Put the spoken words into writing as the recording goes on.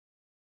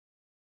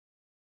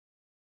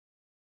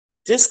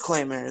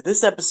Disclaimer,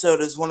 this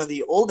episode is one of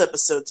the old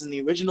episodes in the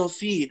original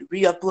feed,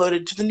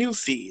 re-uploaded to the new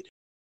feed.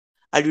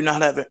 I do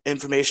not have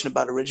information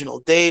about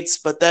original dates,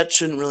 but that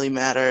shouldn't really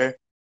matter.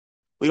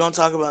 We don't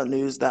talk about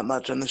news that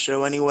much on the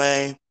show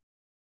anyway,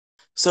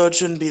 so it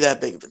shouldn't be that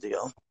big of a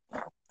deal.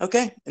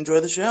 Okay, enjoy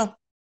the show.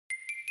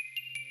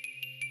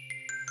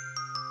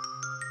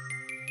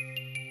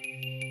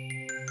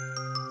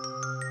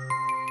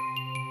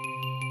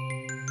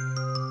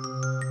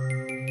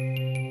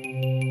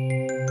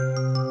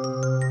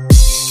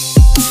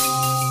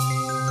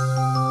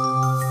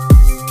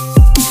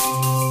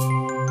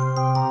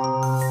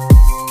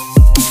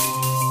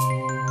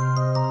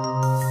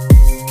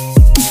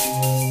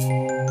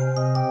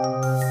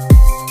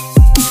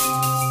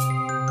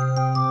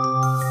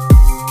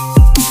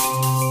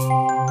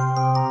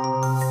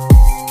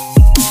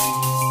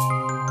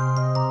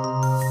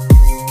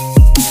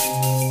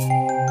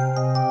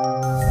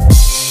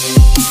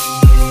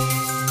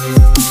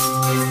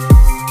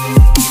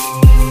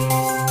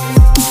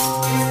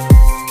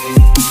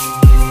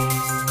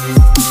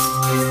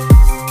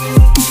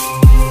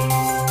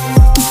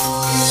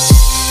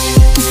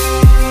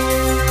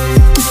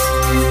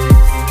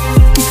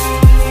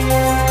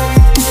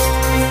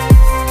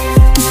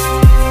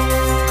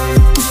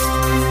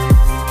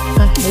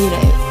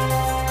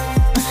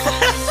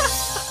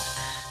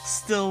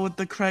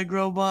 The Craig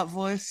robot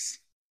voice.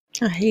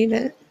 I hate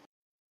it.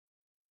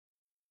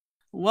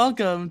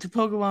 Welcome to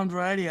Pokemon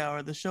Variety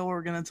Hour, the show where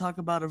we're going to talk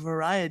about a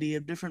variety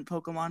of different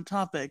Pokemon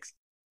topics.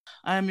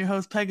 I am your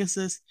host,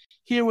 Pegasus,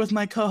 here with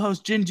my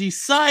co-host, Gingy.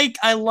 Psych!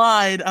 I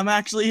lied! I'm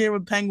actually here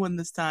with Penguin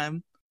this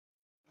time.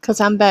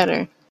 Because I'm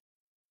better.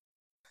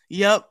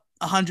 Yep,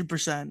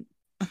 100%.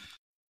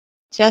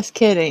 Just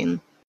kidding.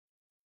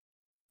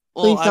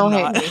 Well, please don't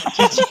hate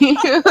me,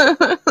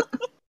 Gingy.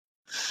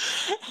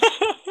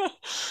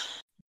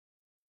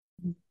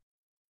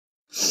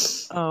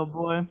 Oh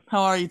boy.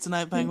 How are you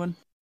tonight, Penguin?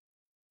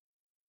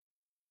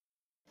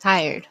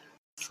 Tired.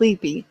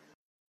 Sleepy.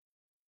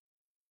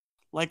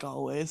 Like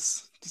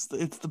always. It's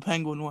the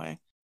Penguin way.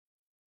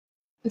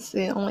 It's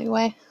the only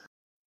way.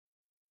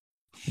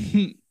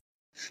 Okay,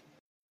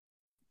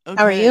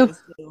 how are you?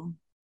 So,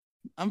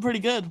 I'm pretty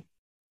good.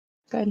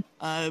 Good.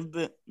 I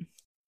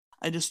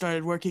just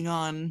started working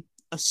on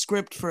a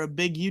script for a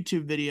big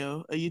YouTube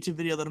video. A YouTube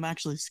video that I'm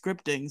actually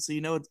scripting, so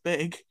you know it's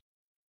big.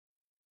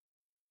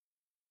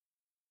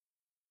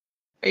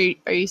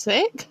 Are you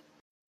sick?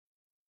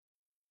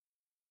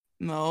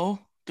 No.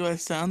 Do I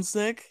sound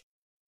sick?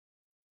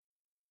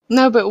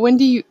 No, but when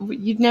do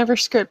you'd never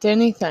script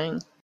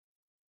anything?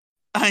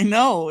 I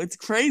know, it's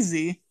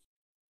crazy.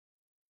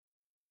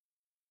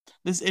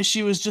 This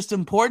issue is just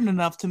important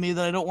enough to me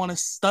that I don't want to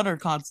stutter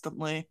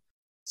constantly.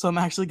 So I'm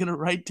actually going to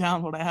write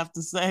down what I have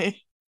to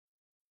say.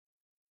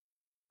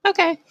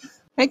 Okay.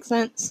 Makes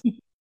sense.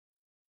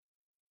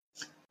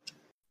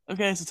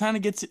 Okay, so time to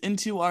get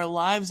into our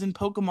lives in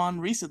Pokemon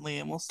recently,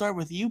 and we'll start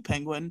with you,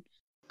 Penguin.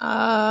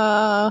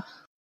 The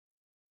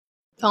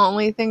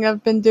only thing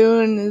I've been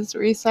doing is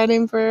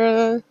resetting for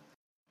a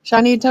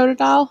shiny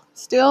Totodile.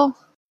 Still?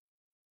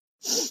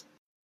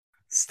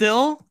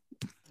 Still?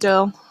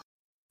 Still.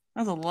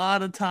 That's a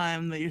lot of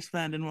time that you're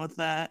spending with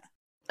that.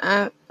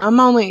 I'm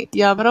only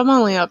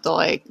up to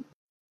like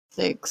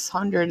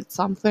 600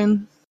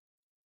 something.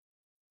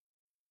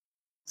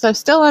 So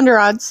still under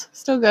odds.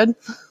 Still good.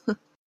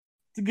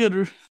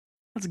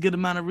 That's a good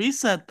amount of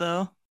reset,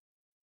 though.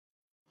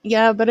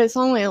 Yeah, but it's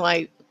only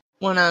like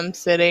when I'm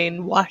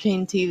sitting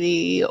watching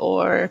TV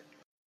or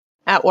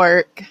at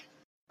work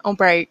on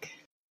break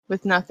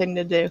with nothing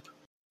to do.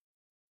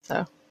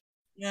 So.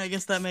 Yeah, I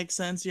guess that makes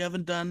sense. You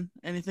haven't done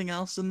anything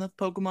else in the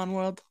Pokemon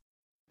world?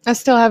 I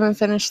still haven't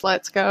finished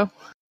Let's Go.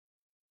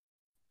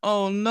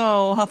 Oh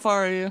no, how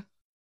far are you?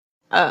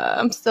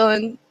 I'm still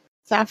in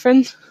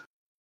Saffron.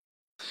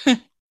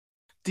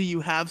 Do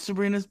you have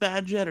Sabrina's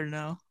badge yet or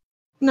no?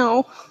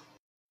 No.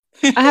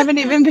 I haven't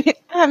even beat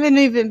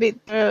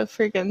the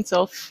freaking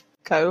Silph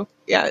Co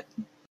yet.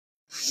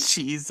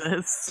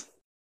 Jesus.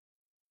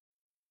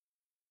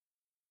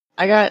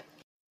 I got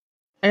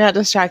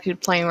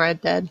distracted playing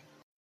Red Dead.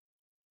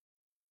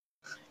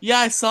 Yeah,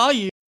 I saw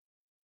you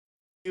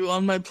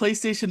on my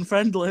PlayStation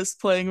friend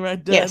list playing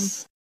Red Dead.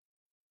 Yes.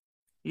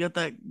 You got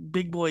that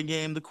big boy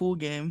game, the cool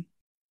game.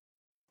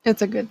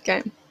 It's a good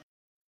game.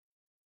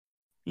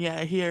 Yeah,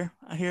 I hear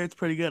it's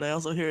pretty good. I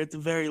also hear it's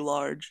very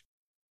large.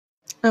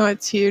 Oh,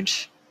 it's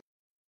huge.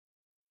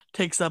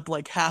 Takes up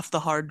like half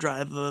the hard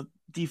drive of the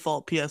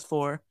default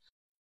PS4.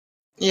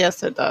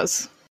 Yes, it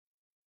does.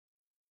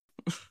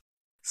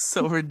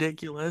 So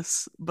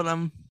ridiculous. But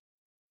I'm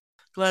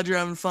glad you're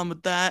having fun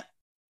with that.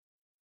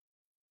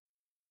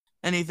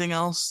 Anything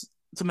else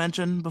to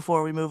mention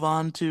before we move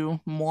on to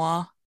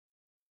moi?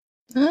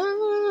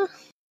 I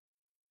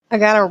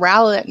got a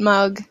Rowlet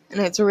mug,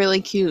 and it's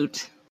really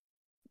cute.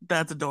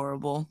 That's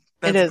adorable.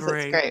 That's it is.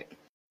 Great. It's great.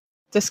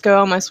 Disco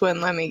almost wouldn't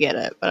let me get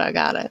it, but I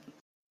got it.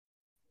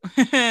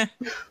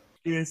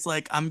 It's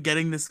like, I'm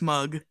getting this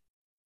mug.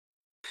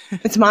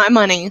 It's my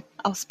money.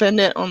 I'll spend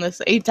it on this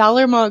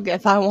 $8 mug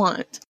if I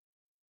want.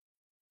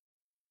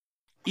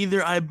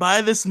 either I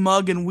buy this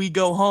mug and we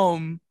go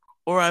home,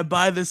 or I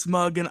buy this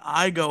mug and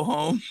I go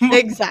home.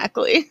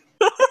 Exactly.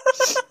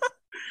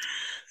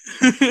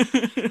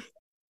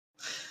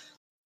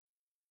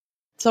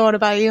 So what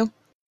about you?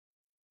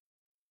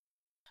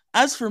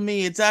 As for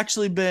me, it's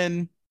actually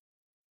been,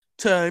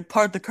 to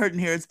part the curtain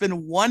here, it's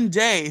been 1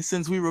 day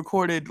since we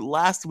recorded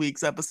last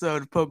week's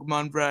episode of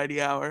Pokemon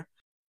Variety Hour.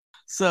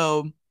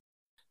 So,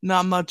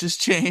 not much has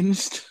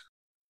changed.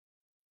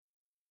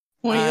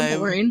 Well, you're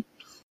boring.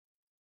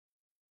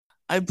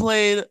 I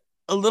played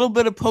a little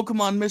bit of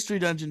Pokemon Mystery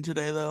Dungeon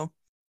today, though.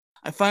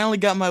 I finally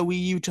got my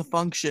Wii U to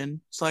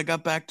function, so I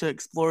got back to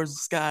Explorers of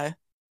Sky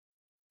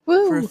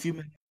for a Woo! few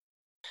minutes.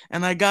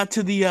 And I got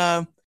to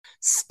the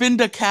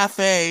Spinda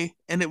Cafe,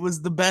 and it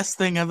was the best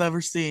thing I've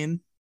ever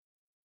seen.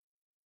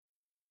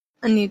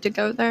 I need to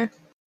go there.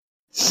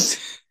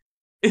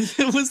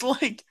 It was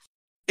like,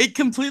 it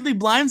completely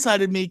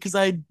blindsided me because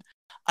I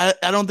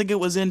don't think it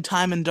was in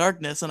Time and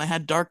Darkness, and I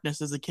had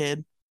Darkness as a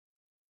kid.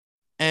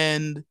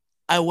 And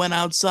I went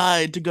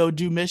outside to go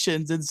do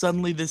missions, and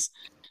suddenly these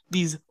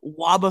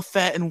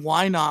Wobbuffet and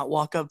Wynot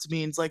walk up to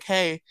me and it's like,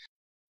 hey,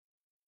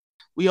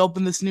 we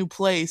opened this new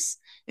place,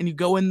 and you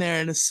go in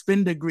there and a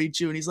Spinda greets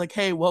you, and he's like,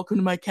 hey, welcome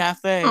to my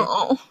cafe.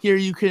 Oh, Here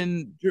you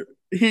can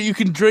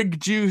drink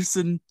juice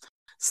and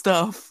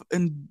stuff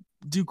and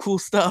do cool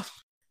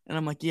stuff. And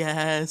I'm like,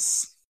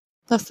 yes.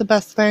 that's the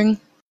best thing.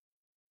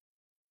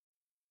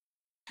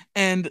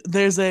 And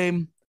there's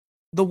the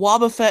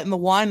Wobbuffet and the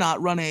Wynot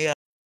run a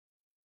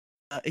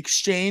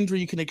exchange where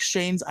you can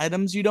exchange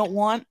items you don't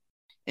want,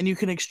 and you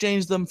can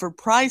exchange them for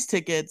prize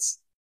tickets.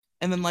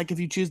 And then, like, if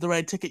you choose the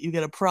right ticket, you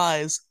get a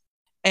prize.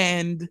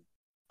 And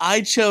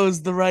I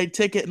chose the right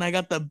ticket, and I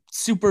got the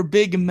super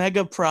big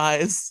mega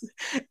prize.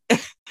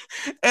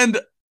 And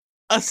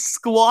a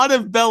squad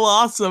of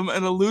Bellossom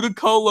and a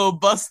Ludicolo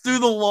bust through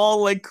the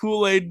wall like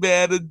Kool-Aid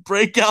Man and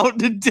break out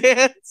into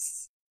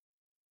dance.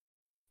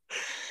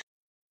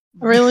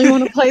 I really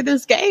want to play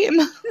this game.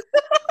 And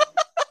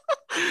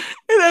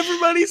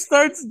everybody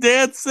starts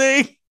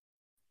dancing.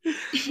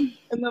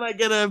 And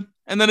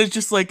then it's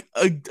just like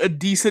a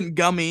decent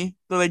gummy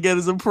that I get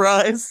as a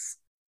prize.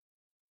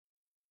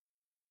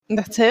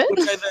 That's it?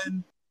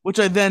 Which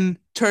I then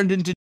turned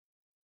into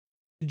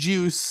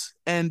juice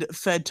and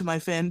fed to my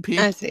fan pea.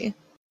 I see.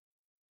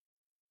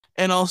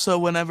 And also,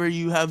 whenever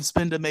you have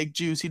Spinda make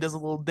juice, he does a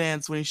little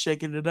dance when he's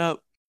shaking it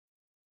up.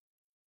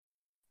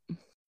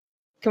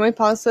 Can we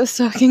pause this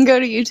so I can go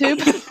to YouTube?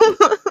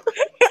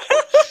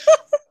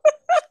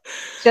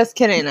 Just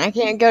kidding. I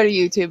can't go to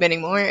YouTube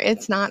anymore.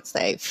 It's not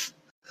safe.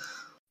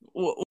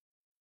 Well,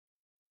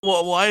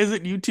 why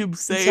isn't YouTube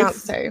safe? It's not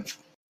safe.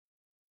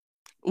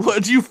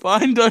 What'd you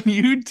find on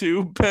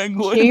YouTube,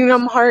 Penguin?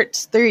 Kingdom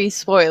Hearts 3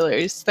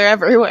 spoilers. They're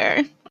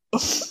everywhere.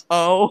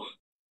 Oh.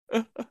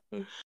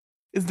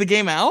 Is the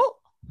game out?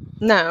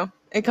 No,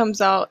 it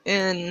comes out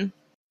in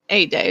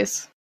 8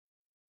 days.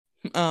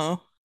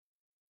 Oh.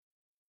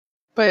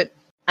 But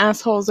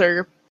assholes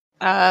are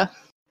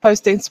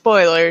posting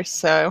spoilers,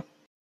 so...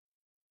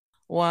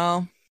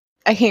 Wow.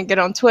 I can't get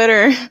on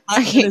Twitter.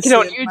 I can't get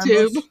on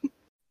YouTube.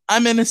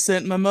 I'm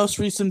innocent. My most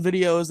recent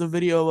video is a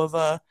video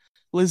of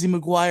Lizzie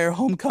McGuire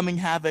Homecoming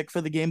Havoc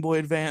for the Game Boy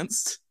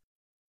Advanced.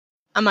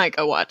 I might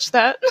go watch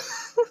that.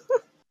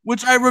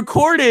 Which I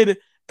recorded,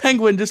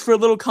 Penguin, just for a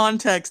little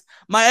context.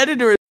 My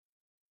editor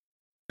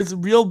is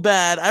real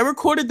bad. I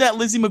recorded that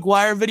Lizzie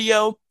McGuire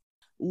video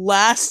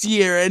last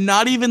year, and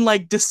not even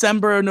like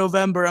December or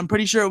November. I'm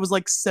pretty sure it was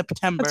like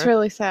September. That's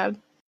really sad.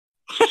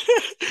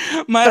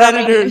 My but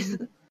editor... I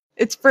mean,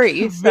 it's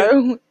free,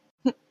 so...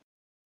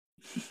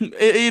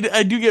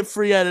 I do get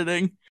free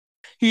editing.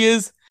 He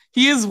is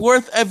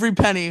worth every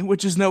penny,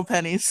 which is no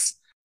pennies.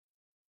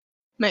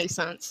 Makes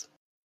sense.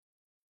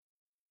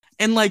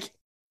 And like,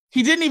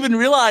 he didn't even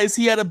realize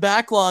he had a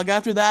backlog.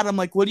 After that, I'm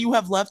like, what do you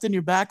have left in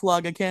your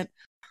backlog? I can't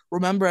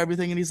remember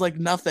everything. And he's like,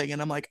 nothing.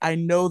 And I'm like, I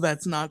know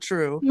that's not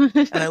true.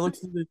 And I looked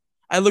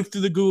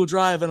through the Google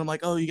Drive, and I'm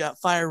like, oh, you got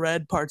Fire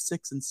Red Part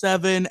 6 and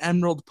 7,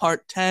 Emerald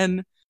Part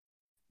 10,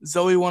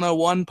 Zoe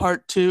 101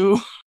 Part 2.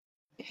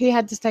 He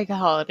had to take a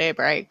holiday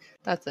break.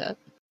 That's it.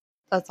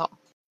 That's all.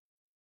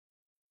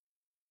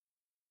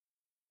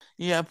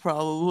 Yeah,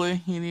 probably.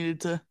 He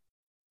needed to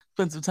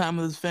spend some time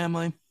with his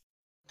family.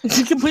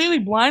 He completely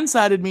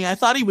blindsided me. I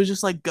thought he was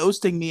just like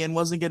ghosting me and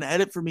wasn't going to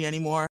edit for me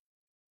anymore.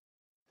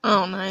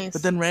 Oh, nice.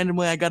 But then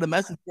randomly I got a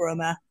message for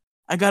him.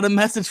 I got a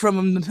message from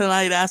him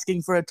tonight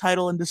asking for a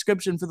title and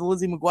description for the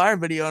Lizzie McGuire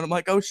video. And I'm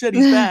like, oh shit,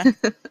 he's back.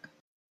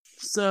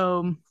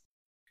 So,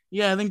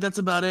 yeah, I think that's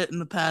about it in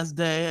the past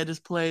day. I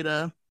just played,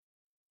 I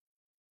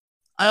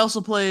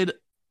also played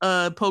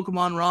a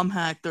Pokemon ROM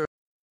hack that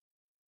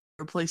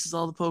replaces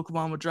all the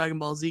Pokemon with Dragon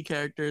Ball Z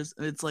characters.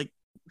 And it's like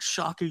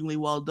shockingly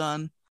well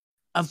done.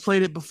 I've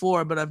played it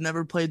before, but I've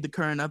never played the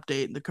current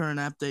update. The current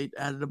update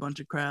added a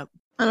bunch of crap.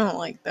 I don't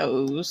like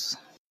those.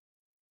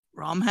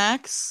 ROM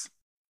hacks?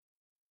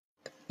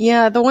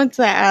 Yeah, the ones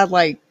that add,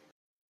 like,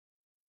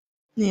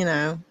 you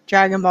know,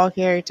 Dragon Ball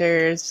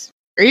characters.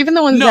 Or even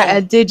the ones that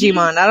add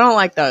Digimon. I don't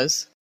like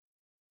those.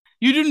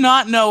 You do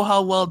not know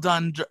how well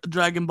done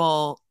Dragon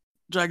Ball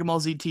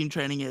Z Team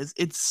Training is.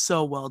 It's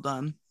so well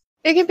done.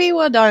 It can be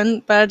well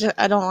done, but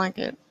I don't like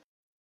it.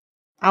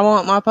 I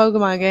want my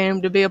Pokemon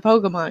game to be a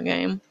Pokemon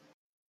game.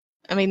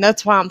 I mean,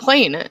 that's why I'm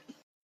playing it.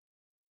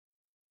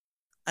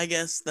 I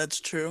guess that's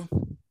true.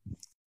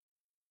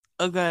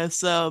 Okay,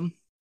 so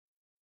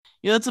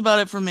yeah, that's about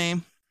it for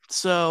me.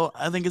 So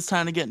I think it's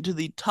time to get into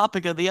the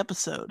topic of the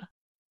episode,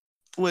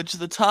 which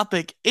the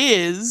topic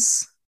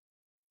is,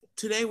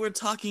 today we're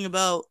talking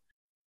about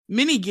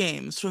mini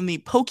games from the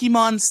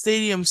Pokemon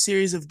Stadium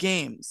series of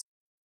games.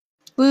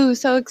 Woo,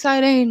 so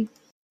exciting.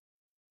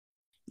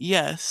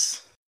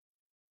 Yes.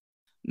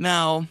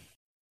 Now,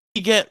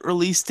 we get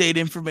release date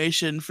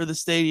information for the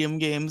Stadium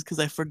games because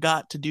I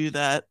forgot to do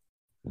that.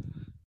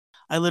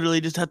 I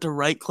literally just had to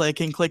right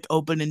click and click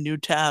open a new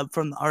tab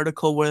from the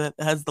article where it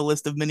has the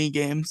list of mini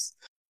games.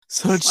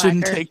 So it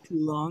shouldn't take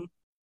too long.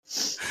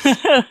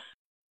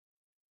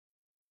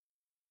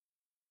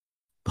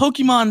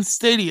 Pokemon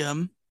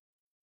Stadium,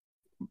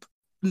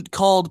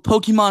 called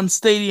Pokemon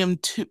Stadium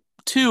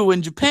 2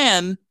 in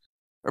Japan,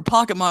 or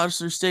Pocket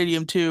Monster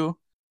Stadium 2,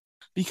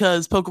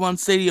 because Pokemon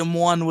Stadium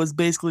 1 was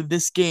basically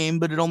this game,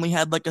 but it only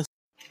had like a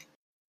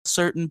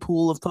certain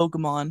pool of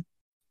Pokemon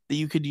that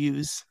you could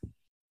use.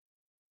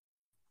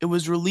 It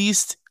was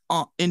released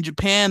in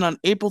Japan on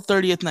April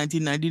 30th,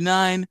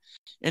 1999,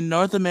 in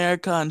North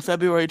America on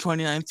February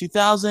 29th,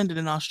 2000, and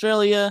in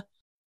Australia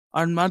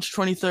on March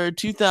 23rd,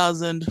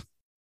 2000,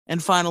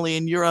 and finally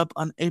in Europe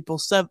on April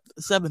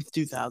 7th,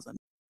 2000.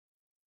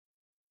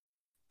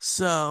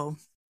 So,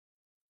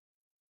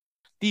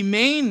 the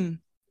main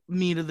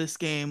meat of this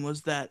game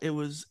was that it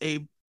was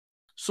a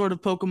sort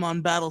of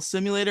Pokemon battle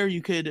simulator.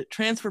 You could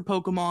transfer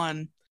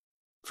Pokemon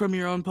from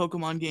your own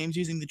Pokemon games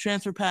using the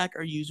transfer pack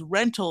or use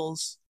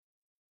rentals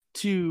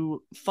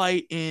to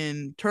fight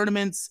in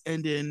tournaments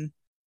and in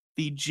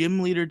the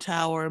gym leader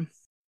tower.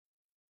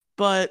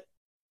 But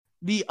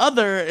the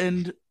other,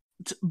 and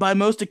by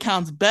most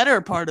accounts better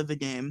part of the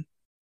game,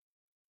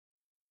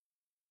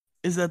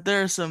 is that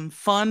there are some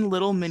fun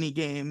little mini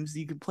games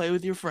you could play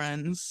with your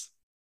friends.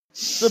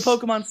 The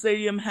Pokemon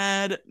Stadium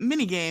had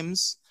mini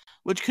games,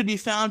 which could be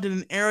found in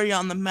an area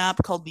on the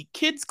map called the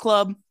Kids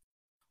Club,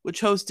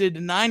 which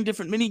hosted 9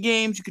 different mini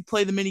games. You could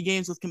play the mini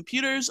games with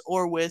computers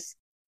or with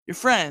your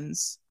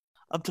friends,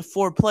 up to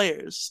 4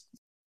 players.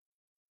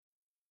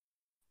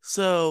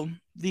 So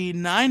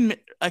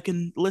I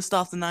can list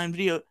off the 9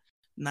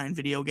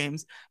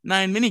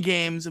 mini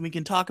games, and we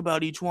can talk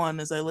about each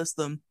one as I list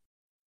them.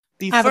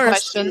 I have a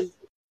question.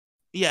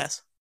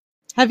 Yes.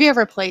 Have you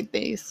ever played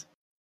these?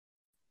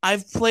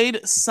 I've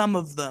played some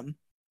of them.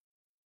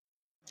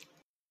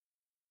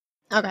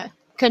 Okay,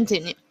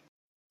 continue.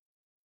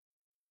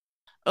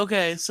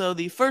 Okay, so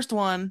the first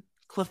one,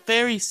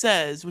 Clefairy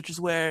Says, which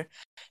is where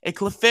a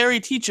Clefairy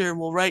teacher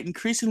will write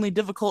increasingly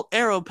difficult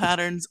arrow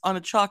patterns on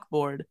a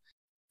chalkboard.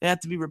 They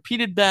have to be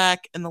repeated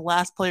back, and the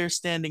last player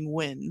standing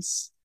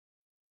wins.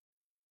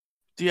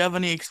 Do you have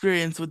any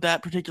experience with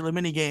that particular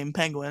minigame,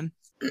 Penguin?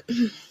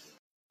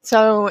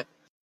 So,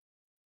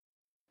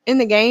 in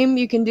the game,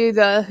 you can do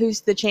the Who's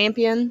the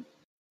Champion,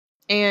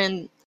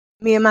 and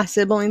me and my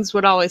siblings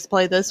would always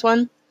play this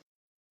one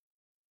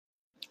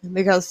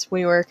because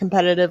we were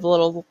competitive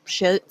little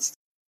shits.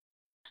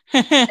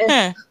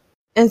 and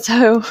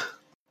so,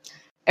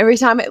 every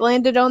time it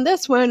landed on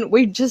this one,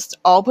 we just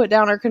all put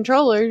down our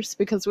controllers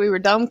because we were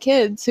dumb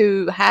kids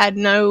who had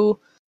no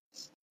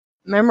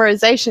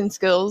memorization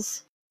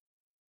skills.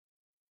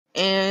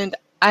 And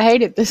I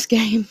hated this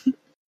game.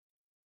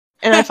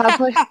 And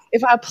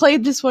if I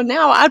played this one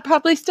now, I'd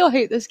probably still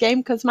hate this game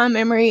because my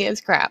memory is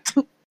crap.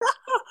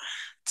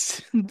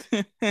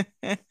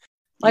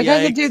 Like,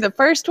 I could do the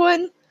first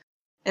one,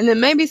 and then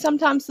maybe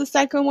sometimes the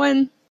second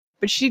one,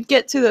 but she'd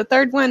get to the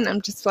third one,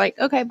 I'm just like,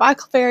 okay, bye,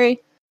 Clefairy.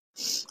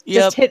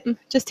 Yep.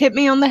 Just hit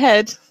me on the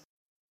head.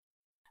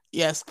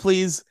 Yes,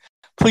 please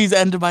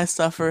end my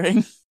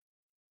suffering.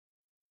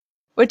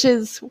 Which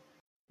is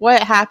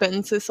what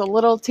happens. It's a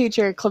little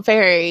teacher,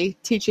 Clefairy,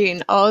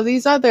 teaching all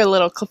these other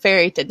little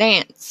Clefairy to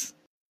dance.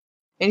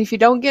 And if you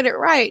don't get it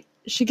right,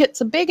 she gets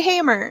a big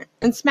hammer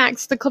and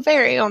smacks the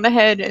Clefairy on the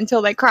head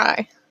until they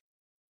cry.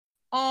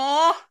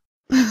 Aww,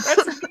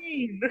 that's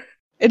mean.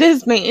 It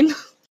is mean.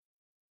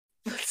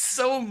 That's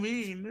so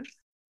mean.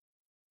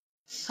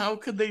 How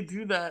could they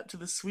do that to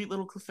the sweet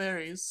little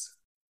Clefairies?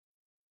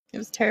 It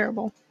was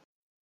terrible.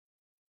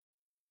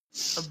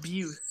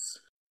 Abuse.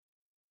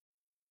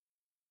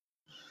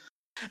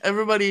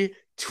 Everybody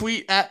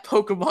tweet at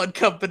Pokemon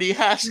Company,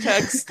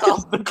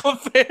 #stop the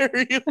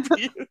Clefairy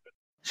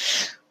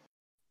abuse.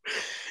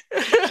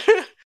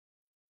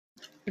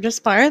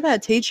 Just fire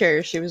that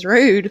teacher. She was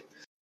rude.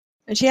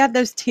 And she had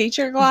those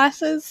teacher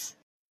glasses.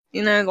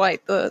 You know,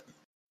 like the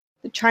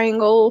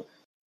triangle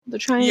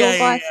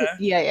glasses.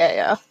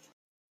 Yeah.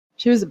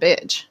 She was a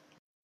bitch.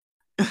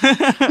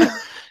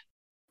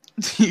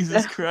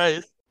 Jesus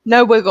Christ.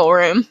 No wiggle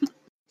room.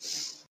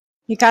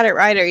 You got it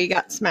right or you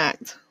got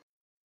smacked.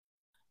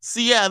 So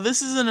yeah,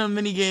 this isn't a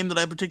mini game that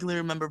I particularly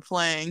remember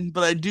playing,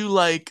 but I do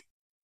like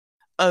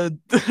a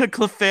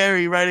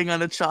Clefairy writing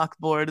on a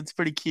chalkboard. It's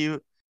pretty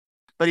cute,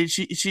 but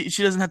she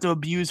doesn't have to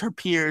abuse her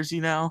peers.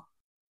 You know,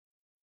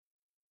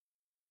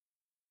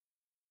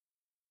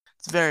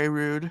 it's very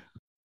rude.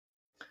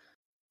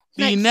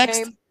 The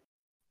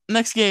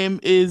next game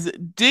is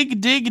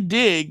Dig Dig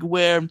Dig,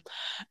 where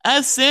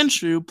as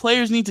Sandshrew,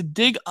 players need to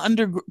dig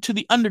to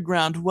the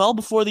underground well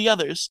before the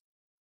others.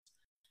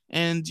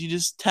 And you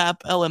just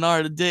tap L and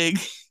R to dig.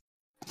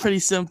 Pretty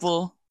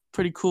simple,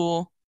 pretty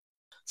cool.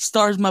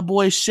 Stars my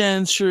boy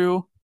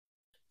Sandshrew,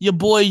 your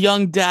boy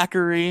Young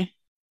Daiquiri.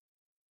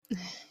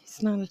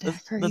 He's not a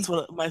Daiquiri. That's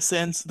what my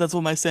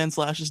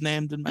Sandslash is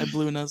named in my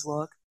Blue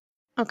Nuzlocke.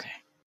 Okay.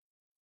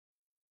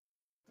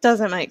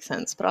 Doesn't make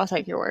sense, but I'll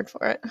take your word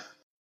for it.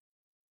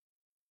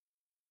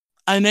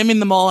 I'm naming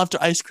them all after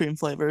ice cream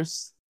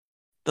flavors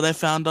that I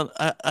found on.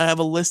 I have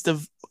a list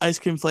of ice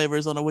cream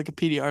flavors on a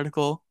Wikipedia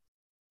article,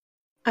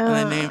 and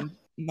I named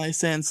my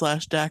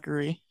Sandslash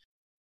Daiquiri.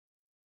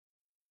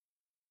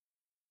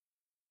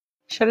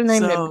 Should have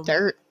named it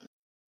Dirt.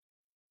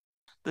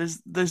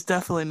 There's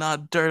definitely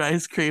not dirt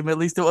ice cream. At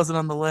least it wasn't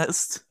on the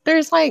list.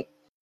 There's like,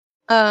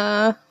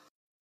 there's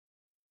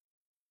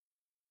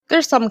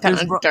some kind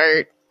of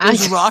dirt.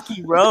 There's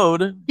Rocky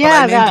Road.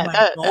 Yeah, but I named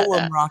my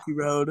Golem Rocky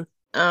Road.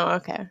 Oh,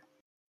 okay.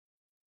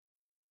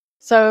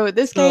 So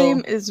this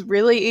game is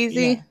really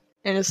easy,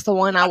 and it's the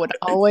one I would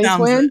always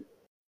win.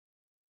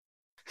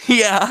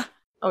 Yeah.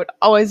 I would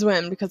always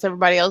win because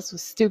everybody else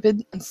was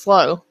stupid and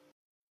slow.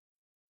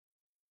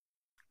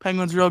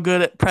 Penguin's real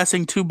good at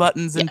pressing two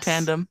buttons in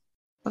tandem.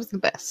 That was the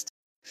best.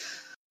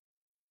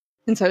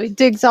 And so he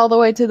digs all the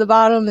way to the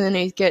bottom, and then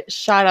he gets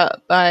shot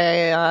up by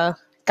a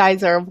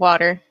geyser of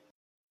water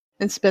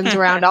and spins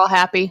around all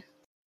happy.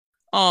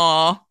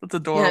 Aw, that's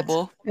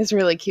adorable. Yeah, it's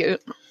really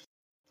cute.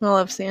 I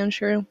love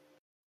Sandshrew.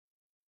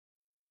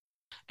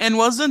 And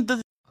wasn't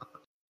the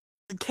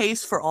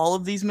case for all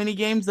of these mini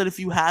games that if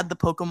you had the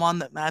Pokemon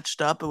that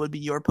matched up, it would be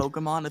your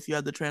Pokemon if you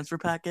had the transfer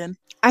pack in?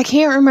 I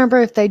can't remember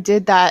if they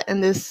did that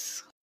in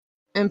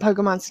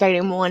Pokemon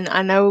Stadium 1.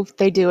 I know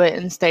they do it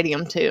in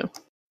Stadium 2.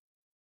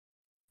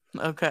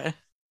 Okay.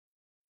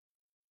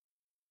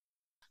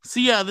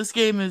 So yeah, this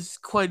game is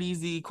quite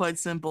easy, quite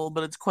simple,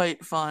 but it's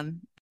quite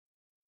fun.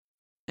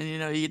 And you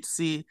get to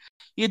see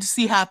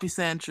happy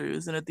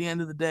Sandshrews, and at the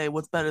end of the day,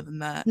 what's better than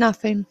that?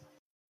 Nothing.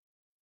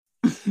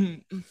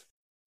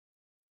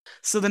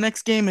 So the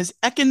next game is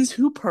Ekans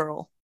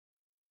Hooperl.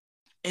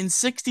 In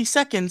 60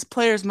 seconds,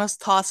 players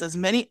must toss as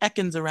many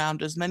Ekans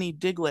around as many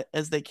Diglett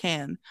as they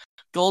can.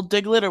 Gold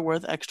Diglett are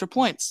worth extra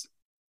points.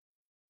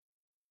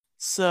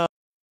 So,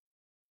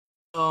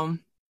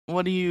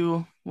 what are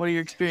your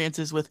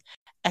experiences with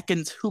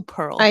Ekans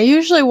Hooperl? I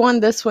usually won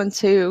this one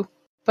too,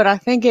 but I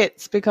think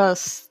it's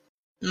because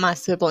my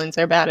siblings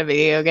are bad at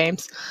video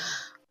games.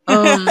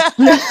 Now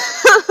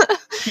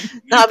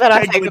that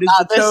I think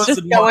about this,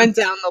 just going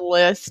down the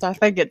list, I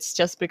think it's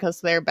just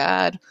because they're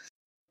bad.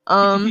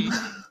 But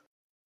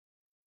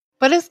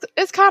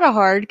it's kind of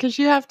hard because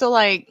you have to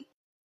I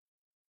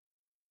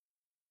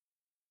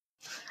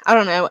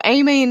don't know,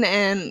 aiming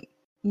and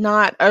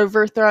not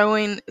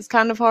overthrowing is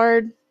kind of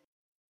hard.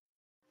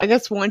 I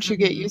guess once you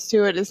get used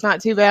to it, it's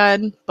not too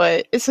bad,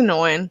 but it's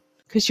annoying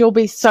because you'll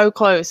be so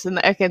close and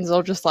the Ekans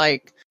will just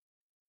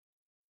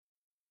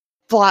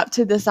flop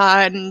to the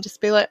side and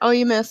just be like, "Oh,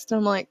 you missed."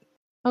 I'm like,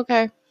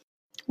 "Okay,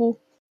 cool."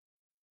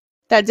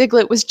 That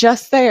Diglett was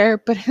just there,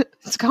 but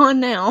it's gone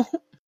now.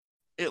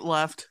 It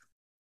left.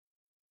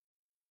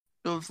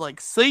 It was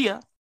like, "See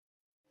ya."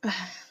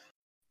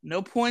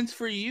 No points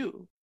for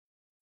you.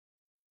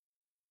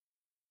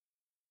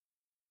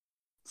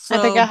 So,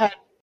 I think I had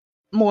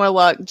more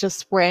luck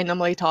just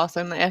randomly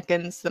tossing the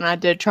Ekans than I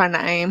did trying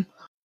to aim.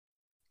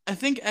 I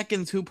think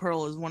Ekans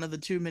Hooperl is one of the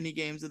 2 mini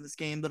games in this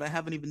game that I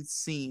haven't even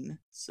seen.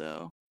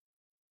 So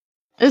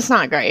it's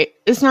not great.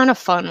 It's not a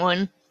fun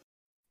one.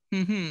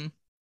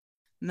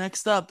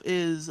 Next up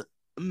is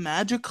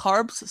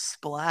Magikarp's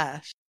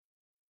Splash.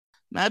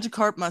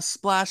 Magikarp must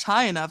splash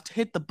high enough to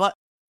hit the button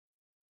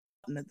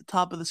at the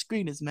top of the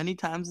screen as many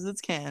times as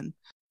it can.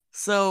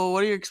 So,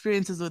 what are your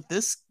experiences with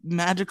this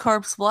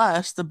Magikarp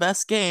Splash, the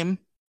best game?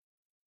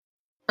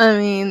 I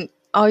mean,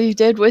 all you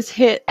did was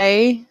hit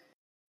A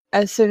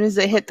as soon as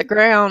it hit the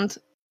ground,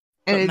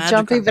 and it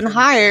jumped even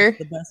higher.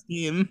 The best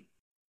game.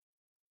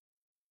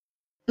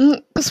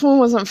 This one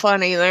wasn't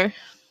fun either.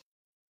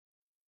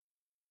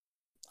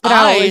 But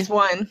I always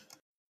won.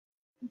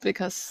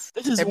 Because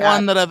this is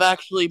one that I've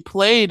actually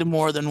played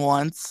more than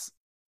once,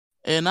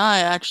 and I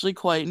actually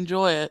quite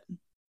enjoy it.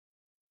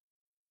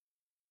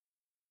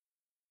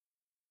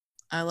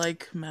 I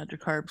like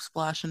Magikarp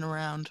splashing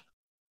around.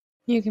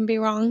 You can be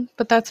wrong,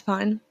 but that's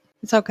fine.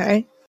 It's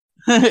okay.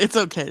 It's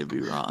okay to be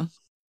wrong.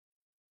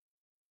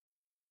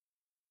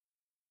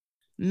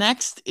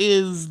 Next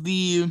is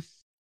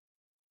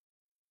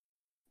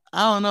I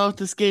don't know if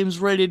this game's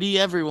rated E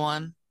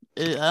everyone.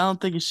 I don't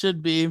think it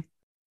should be.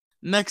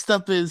 Next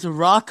up is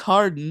Rock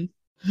Harden.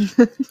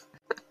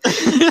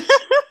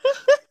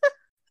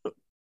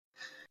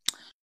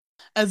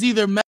 As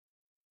either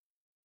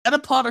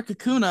Metapod or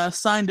Kakuna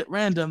assigned at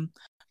random,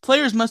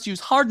 Players must use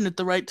Harden at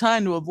the right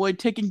time to avoid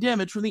taking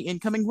damage from the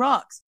incoming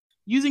rocks.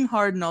 Using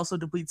Harden also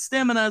depletes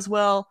stamina as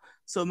well,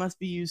 so it must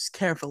be used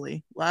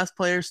carefully. Last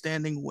player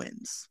standing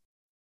wins.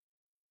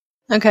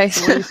 Okay.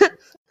 So what do you think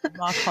of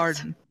Rock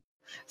Harden?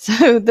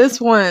 So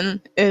this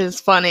one is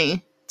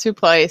funny to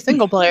play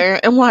single player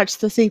and watch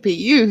the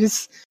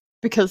CPUs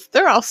because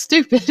they're all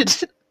stupid.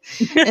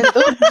 And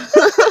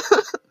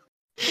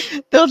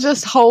they'll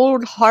just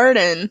hold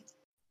Harden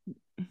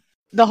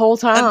the whole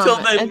time. Until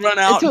they run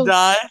out and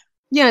die?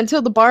 Yeah,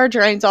 until the bar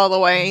drains all the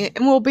way.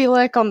 And we'll be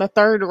like on the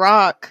third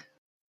rock.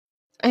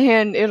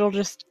 And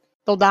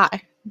they'll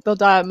die. They'll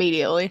die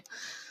immediately.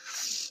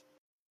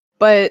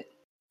 But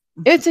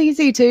it's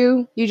easy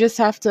too. You just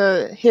have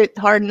to hit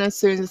Harden as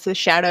soon as the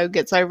shadow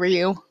gets over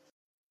you.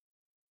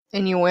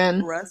 And you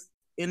win. Rest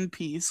in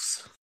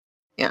peace.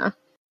 Yeah.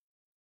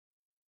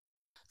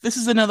 This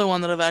is another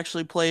one that I've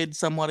actually played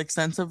somewhat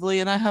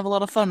extensively, and I have a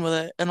lot of fun with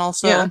it. And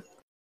also,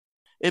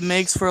 it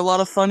makes for a lot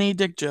of funny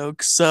dick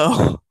jokes,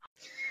 so...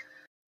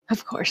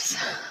 Of course.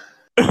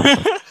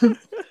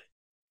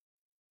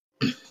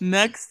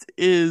 Next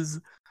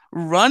is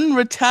Run,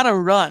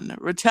 Rattata, Run.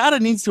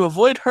 Rattata needs to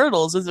avoid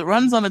hurdles as it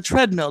runs on a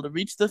treadmill to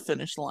reach the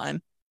finish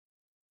line.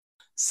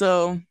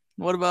 So,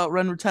 what about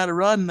Run, Rattata,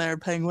 Run there,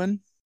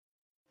 Penguin?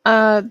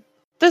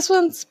 This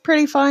one's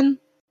pretty fun.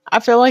 I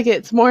feel like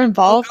it's more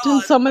involved than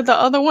some of the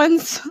other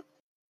ones.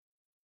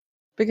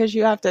 Because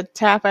you have to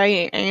tap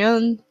A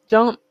and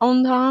jump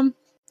on time.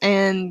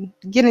 And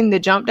getting the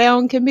jump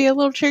down can be a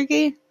little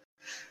tricky.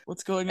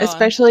 What's going on?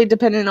 Especially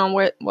depending on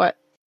what.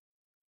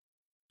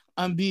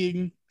 I'm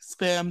being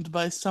spammed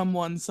by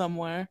someone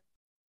somewhere.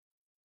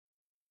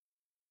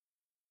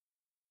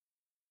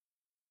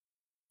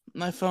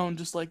 My phone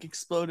just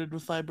exploded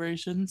with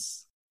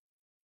vibrations.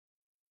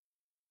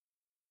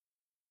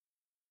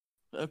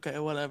 Okay,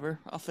 whatever.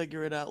 I'll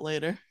figure it out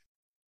later.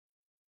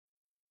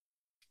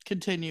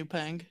 Continue,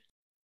 Peng.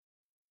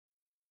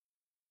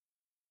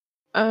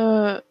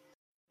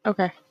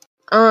 Okay.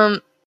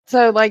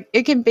 So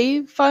it can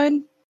be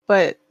fun,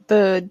 but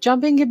the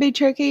jumping can be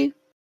tricky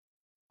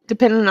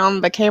depending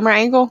on the camera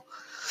angle.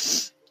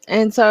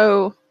 And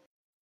so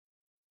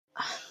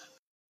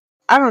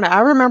I don't know.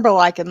 I remember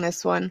liking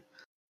this one.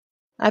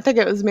 I think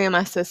it was me and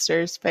my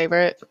sister's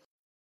favorite.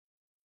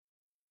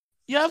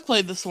 Yeah, I've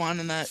played this one,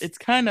 and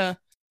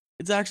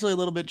it's actually a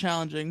little bit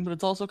challenging, but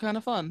it's also kind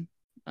of fun.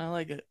 I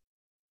like it.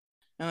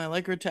 And I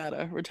like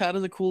Rattata.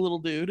 Rattata's a cool little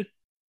dude.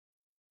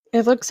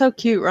 It looks so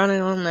cute running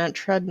on that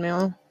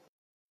treadmill.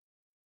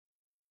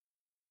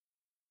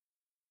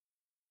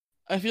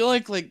 I feel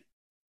like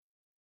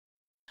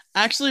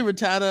actually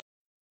Rattata,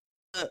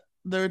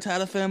 the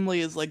Rattata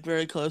family is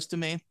very close to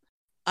me.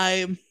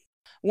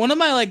 One of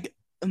my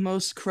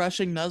most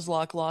crushing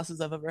Nuzlocke losses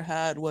I've ever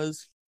had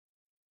was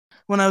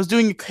when I was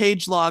doing a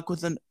cage lock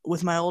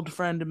with my old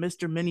friend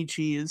Mr. Mini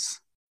Cheese,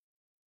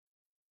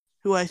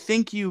 who I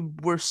think you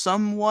were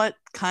somewhat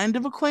kind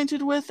of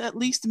acquainted with, at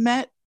least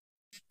met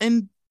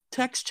in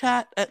text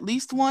chat at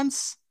least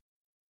once.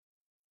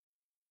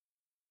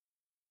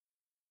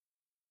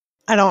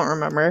 I don't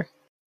remember.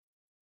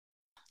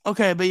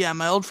 Okay, but yeah,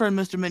 my old friend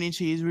Mr. Mini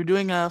Cheese, we were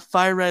doing a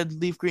fire red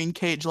leaf green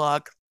cage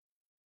lock,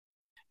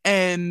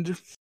 and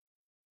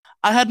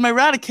I had my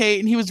Raticate,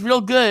 and he was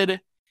real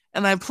good,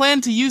 and I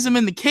planned to use him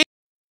in the cage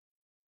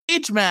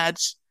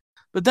match,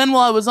 but then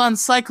while I was on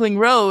Cycling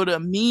Road, a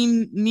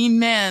mean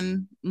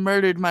man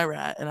murdered my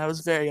rat, and I was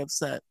very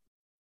upset.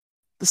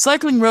 The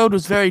Cycling Road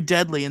was very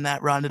deadly in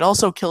that run. It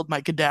also killed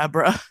my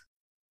Kadabra.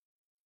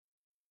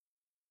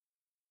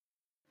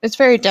 It's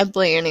very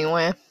deadly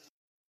anyway.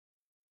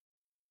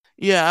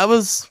 Yeah, I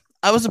was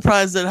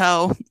surprised at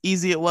how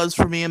easy it was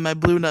for me in my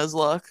blue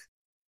Nuzlocke.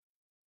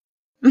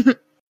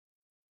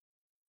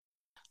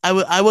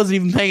 I wasn't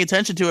even paying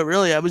attention to it,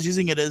 really. I was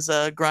using it as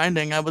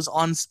grinding. I was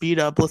on speed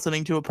up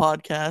listening to a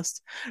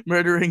podcast,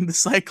 murdering the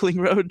Cycling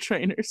Road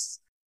trainers.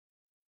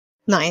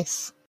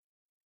 Nice.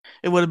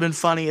 It would have been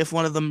funny if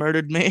one of them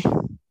murdered me.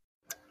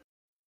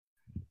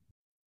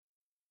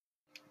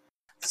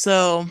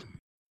 So,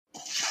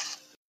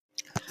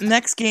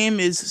 next game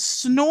is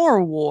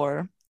Snore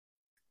War.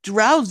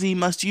 Drowsy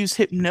must use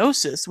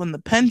hypnosis when the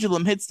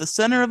pendulum hits the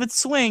center of its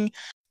swing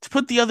to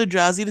put the other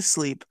Drowsy to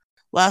sleep.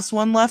 Last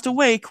one left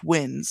awake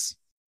wins.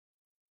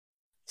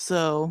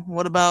 So,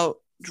 what about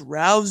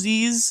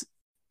Drowsy's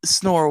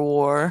Snore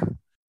War,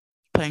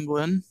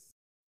 Penguin?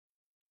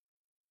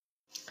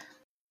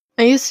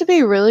 I used to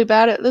be really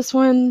bad at this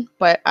one,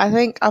 but I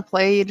think I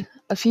played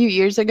a few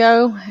years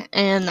ago,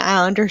 and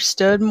I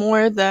understood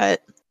more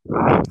that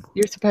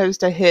you're supposed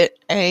to hit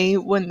A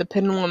when the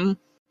pendulum,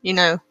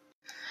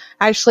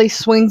 actually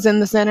swings in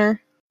the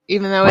center,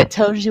 even though it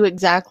tells you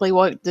exactly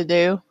what to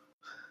do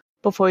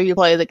before you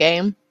play the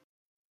game.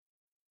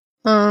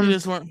 You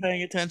just weren't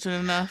paying attention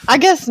enough? I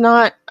guess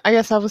not. I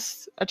guess I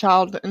was a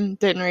child and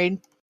didn't read.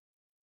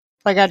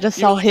 I just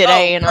saw hit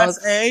A and I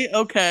was... A?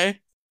 Okay.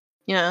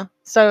 Yeah,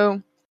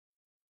 so...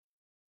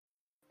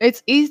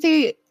 It's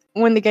easy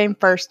when the game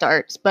first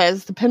starts, but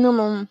as the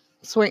pendulum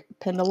swings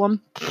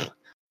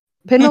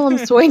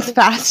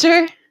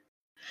faster,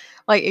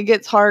 like it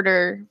gets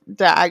harder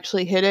to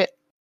actually hit it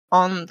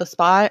on the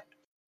spot.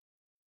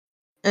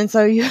 And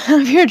so you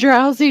have your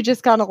Drowsy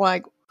just kind of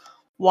like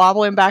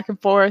wobbling back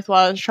and forth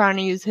while I was trying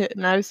to use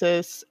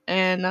hypnosis.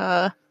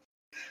 And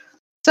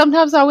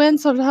sometimes I win,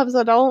 sometimes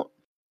I don't.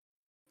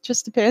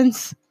 Just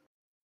depends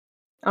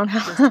on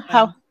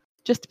how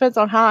just depends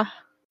on how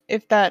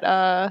if that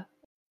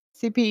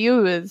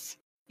CPU is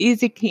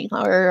easy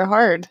or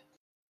hard.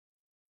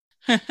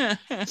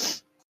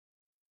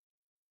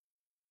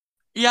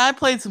 Yeah, I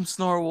played some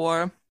Snore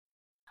War.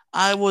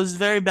 I was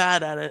very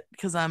bad at it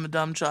because I'm a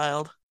dumb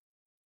child.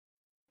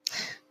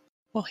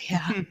 Well,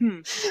 yeah.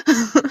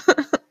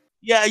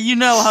 Yeah, you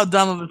know how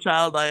dumb of a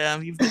child I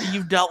am.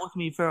 You've dealt with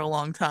me for a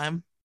long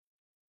time.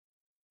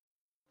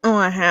 Oh,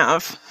 I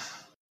have.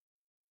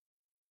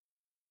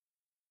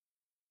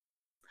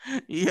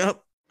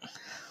 Yep.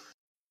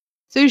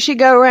 Sushi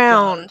go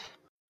round.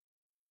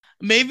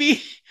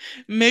 Maybe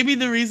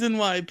the reason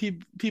why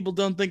people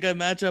don't think I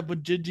match up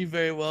with Gigi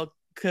very well,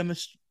 I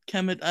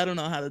don't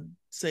know how to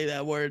say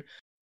that word.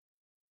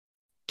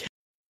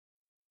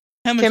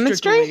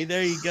 Chemistry?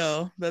 There you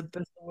go. That's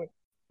the word.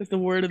 That's the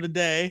word of the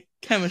day.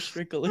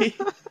 Chemistrically.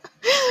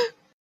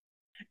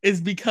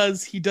 Is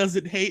because he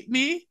doesn't hate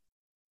me.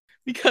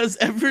 Because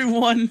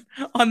everyone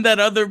on that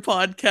other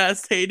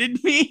podcast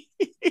hated me.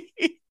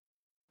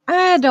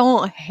 I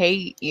don't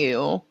hate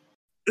you.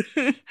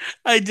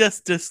 I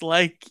just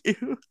dislike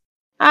you.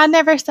 I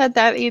never said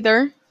that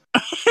either.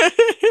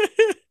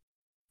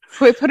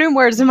 Quit putting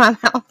words in my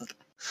mouth.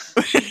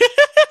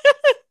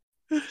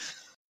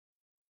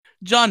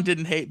 John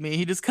didn't hate me.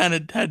 He just kind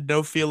of had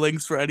no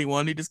feelings for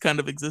anyone. He just kind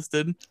of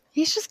existed.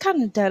 He's just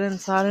kind of dead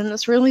inside, and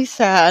it's really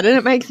sad, and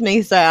it makes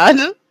me sad.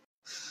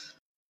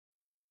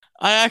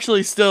 I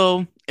actually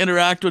still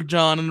interact with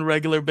John on a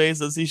regular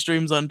basis. He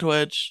streams on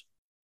Twitch.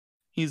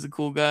 He's a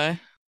cool guy.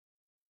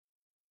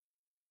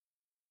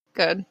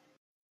 Good.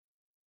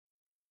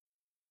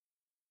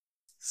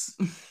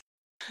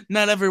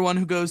 Not everyone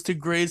who goes to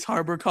Grays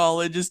Harbor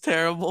College is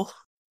terrible.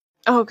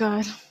 Oh,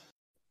 God.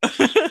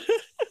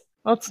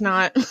 Let's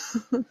not.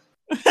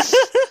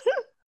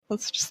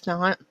 Let's just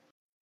not.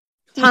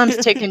 Time's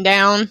ticking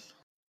down.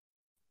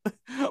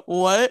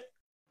 What?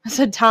 I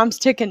said time's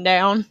ticking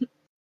down.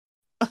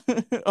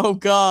 Oh,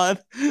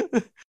 God.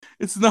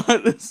 It's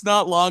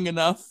not long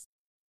enough.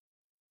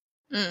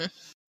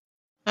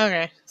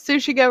 Okay.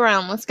 Sushi go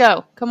round. Let's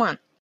go. Come on.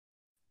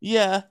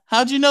 Yeah.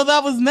 How'd you know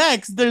that was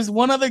next? There's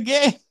one other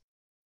game.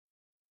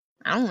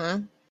 I don't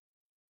know.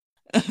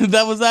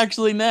 That was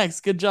actually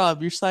next. Good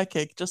job. You're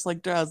psychic, just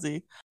like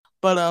Drowsy.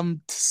 But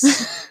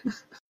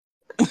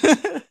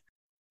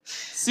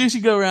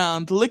Sushi go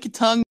round. Lick your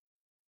tongue.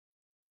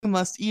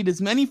 Must eat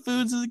as many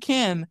foods as it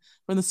can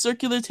from the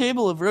circular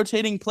table of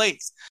rotating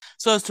plates,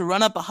 so as to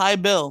run up a high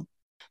bill.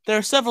 There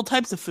are several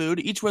types of food,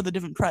 each worth a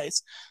different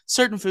price.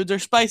 Certain foods are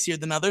spicier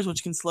than others,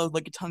 which can slow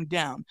Lick your tongue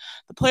down.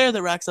 The player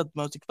that racks up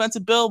the most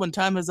expensive bill when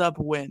time is up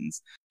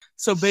wins.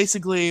 So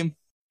basically,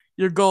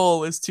 your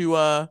goal is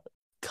to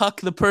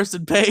cuck the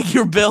person paying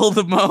your bill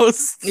the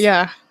most.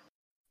 Yeah.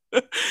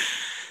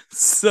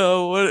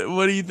 So,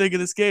 what do you think of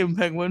this game,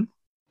 Penguin?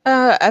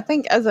 I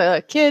think as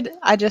a kid,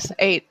 I just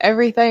ate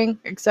everything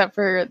except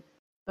for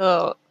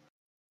the.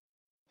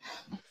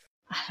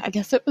 I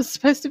guess it was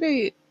supposed to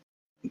be.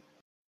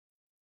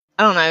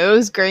 I don't know. It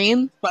was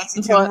green.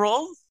 Spicy tuna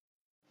rolls?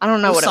 I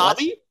don't know wasabi?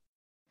 What it was.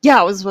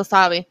 Yeah, it was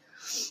wasabi.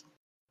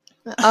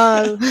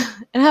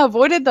 And I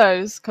avoided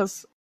those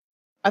because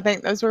I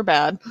think those were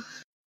bad.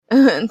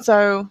 And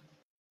so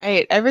I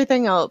ate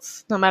everything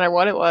else, no matter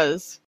what it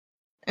was.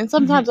 And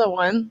sometimes I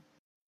won.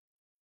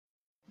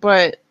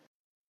 But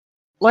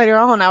later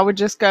on, I would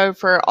just go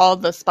for all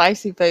the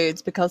spicy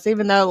foods because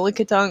even though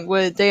Lickitung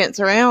would dance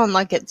around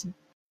like its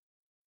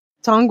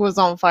tongue was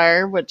on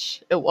fire,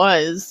 which it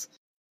was,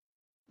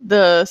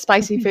 the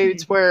spicy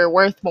foods were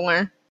worth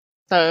more.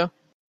 So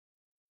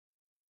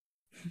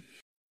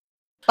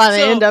by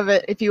the end of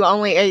it, if you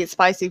only ate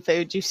spicy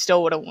food, you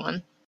still would have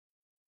won.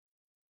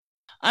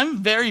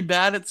 I'm very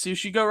bad at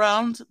Sushi Go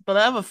Round, but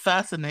I have a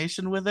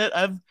fascination with it.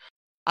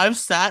 I've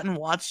sat and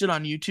watched it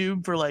on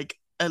YouTube for like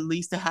at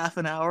least a half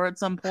an hour at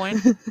some point.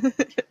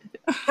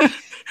 I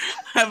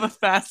have a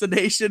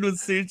fascination with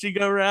Sushi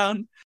Go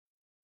Round.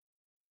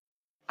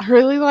 I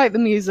really like the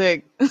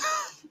music.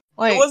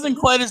 It wasn't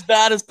quite as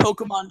bad as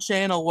Pokemon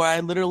Channel, where I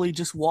literally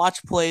just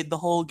played the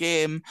whole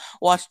game,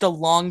 watched a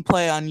long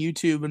play on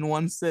YouTube in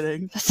one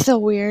sitting. That's so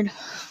weird.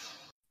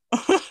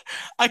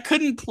 I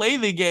couldn't play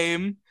the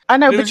game. I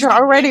know, but you're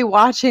already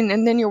watching,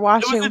 and then you're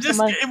watching.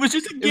 It was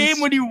just a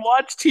game when you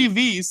watch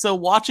TV, so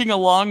watching a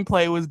long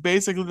play was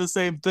basically the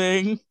same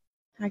thing.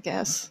 I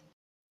guess.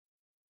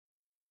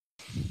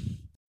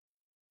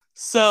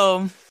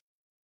 So,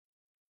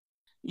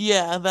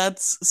 yeah,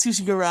 that's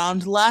Sushi Go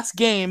Round. Last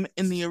game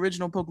in the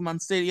original Pokemon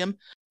Stadium,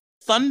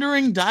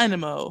 Thundering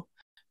Dynamo.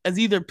 As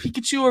either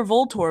Pikachu or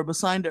Voltorb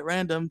assigned at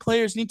random,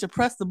 players need to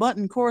press the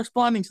button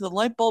corresponding to the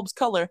light bulb's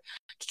color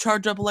to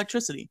charge up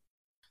electricity.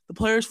 The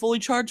players fully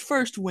charged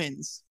first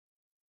wins.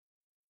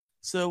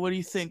 So what do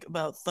you think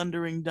about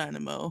Thundering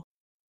Dynamo?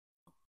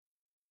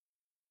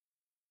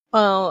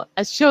 Well,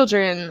 as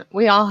children,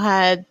 we all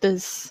had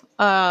this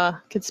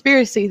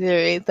conspiracy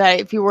theory that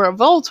if you were a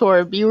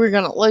Voltorb, you were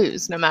going to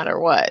lose no matter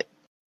what.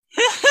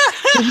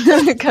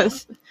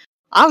 Because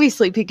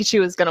obviously Pikachu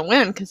was going to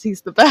win because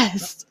he's the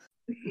best.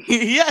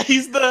 Yeah,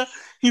 he's the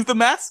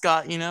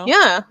mascot, you know?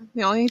 Yeah,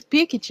 he's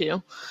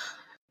Pikachu.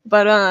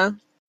 But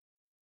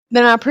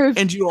then I proved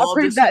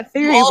that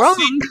theory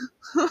wrong.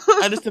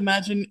 I just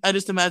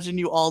imagine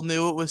you all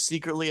knew it was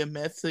secretly a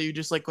myth, so you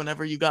just, like,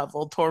 whenever you got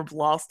Voltorb,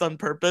 lost on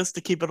purpose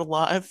to keep it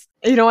alive.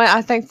 You know what?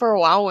 I think for a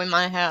while we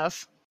might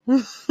have.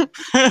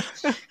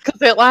 Because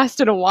it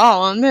lasted a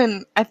while, and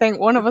then I think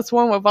one of us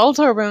won with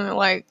Voltorb, and we're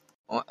like,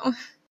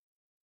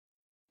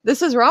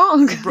 this is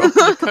wrong. Broke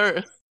the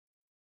curse.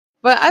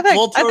 But I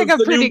think I'm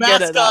pretty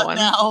good at that one.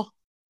 Now.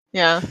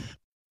 Yeah.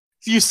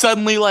 You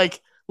suddenly, like,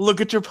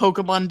 look at your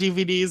Pokemon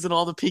DVDs and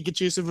all the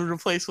Pikachus have been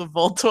replaced with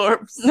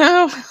Voltorbs.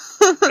 No.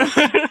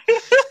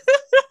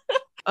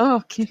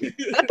 Oh,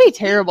 that'd be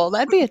terrible.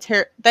 That'd be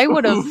they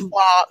would have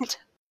flopped.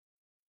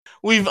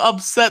 We've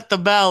upset the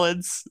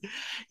balance.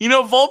 You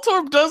know,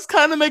 Voltorb does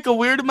kind of make a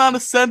weird amount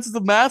of sense as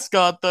a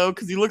mascot, though,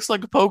 because he looks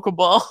like a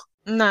Pokeball.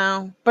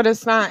 No, but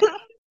it's not.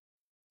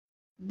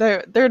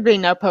 There'd be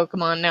no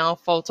Pokemon now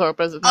if Voltorb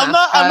was a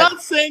mascot.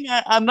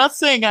 I'm not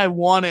saying I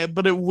want it,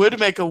 but it would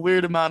make a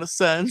weird amount of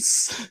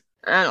sense.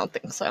 I don't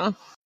think so.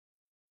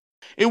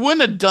 It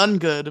wouldn't have done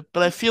good,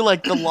 but I feel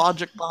like the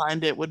logic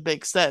behind it would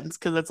make sense,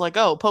 because it's like,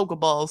 oh,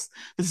 Pokeballs.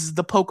 This is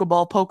the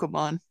Pokeball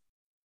Pokemon.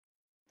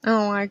 I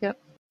don't like it.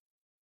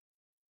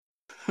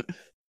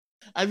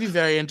 I'd be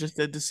very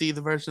interested to see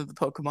the version of the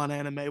Pokemon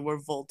anime where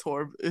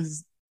Voltorb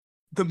is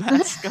the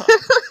mascot.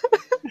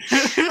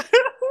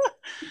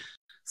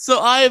 So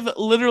I've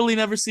literally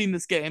never seen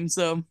this game,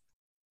 so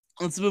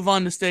let's move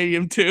on to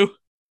Stadium 2.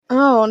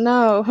 Oh,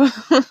 no.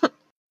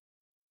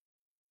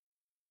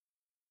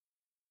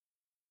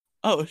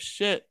 Oh,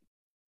 shit.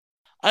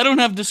 I don't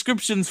have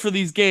descriptions for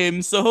these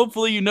games, so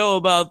hopefully you know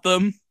about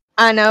them.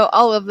 I know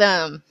all of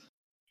them.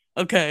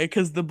 Okay,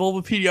 because the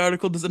Bulbapedia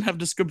article doesn't have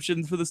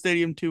descriptions for the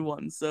Stadium 2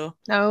 ones, so...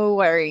 No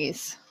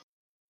worries.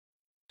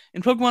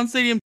 In Pokemon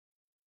Stadium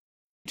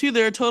 2,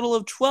 there are a total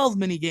of 12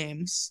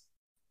 mini-games.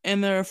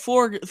 And there are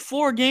four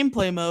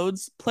gameplay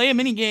modes. Play a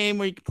mini-game,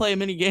 where you can play a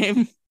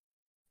mini-game.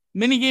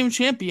 Minigame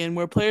Champion,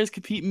 where players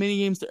compete in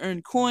mini-games to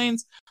earn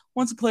coins.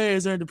 Once a player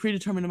has earned a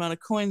predetermined amount of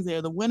coins, they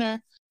are the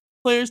winner.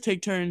 Players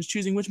take turns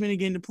choosing which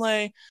minigame to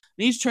play, and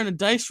each turn a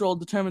dice roll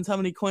determines how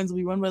many coins will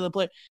be run by the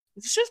player.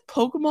 Is this just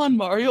Pokemon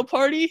Mario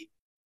Party?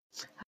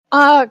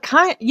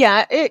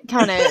 Yeah, it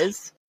kind of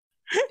is.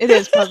 It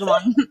is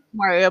Pokemon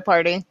Mario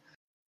Party.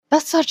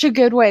 That's such a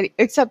good way,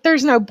 except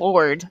there's no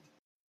board.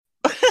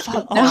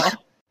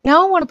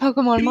 Now I want a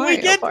Pokemon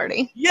Mario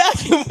Party. Yeah,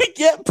 can we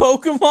get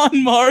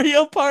Pokemon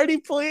Mario Party,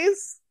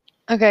 please?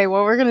 Okay,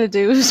 what we're gonna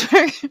do is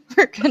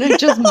we're gonna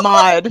just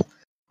mod.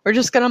 We're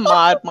just gonna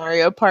mod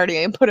Mario Party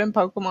and put in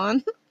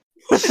Pokemon.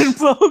 Put in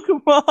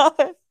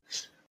Pokemon.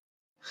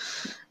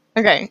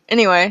 Okay,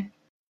 anyway.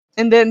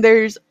 And then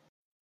there's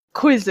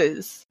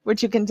quizzes,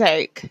 which you can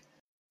take.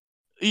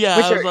 Yeah,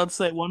 I was about to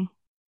say one.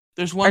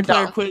 There's one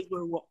player quiz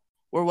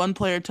where one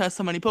player tests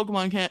how many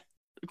Pokemon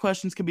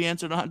questions can be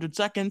answered in 100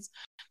 seconds.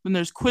 Then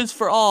there's Quiz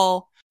for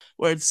All,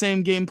 where it's the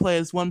same gameplay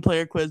as one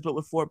player quiz, but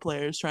with 4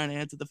 players trying to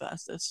answer the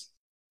fastest.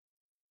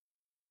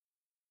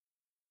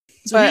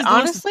 So but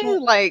honestly,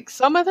 like,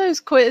 some of those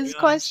quiz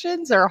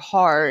questions are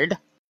hard.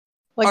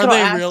 Like, are it'll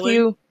they ask really?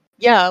 You,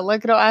 yeah,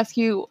 like it'll ask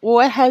you,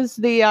 what has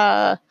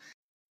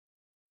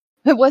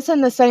what's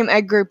in the same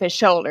egg group as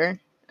shoulder?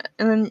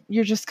 And then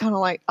you're just kind of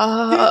like,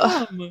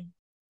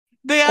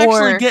 They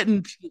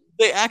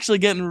actually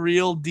getting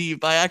real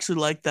deep. I actually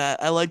like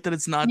that. I like that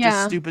it's not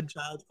just stupid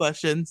child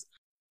questions.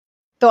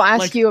 They'll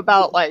ask you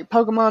about, like,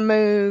 Pokemon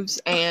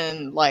moves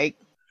and, like,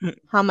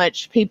 how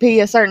much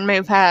PP a certain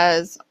move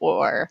has,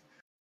 or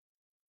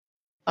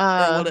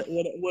what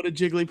a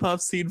Jigglypuff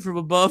seen from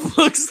above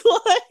looks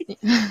like.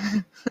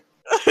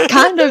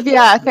 Kind of,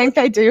 yeah. I think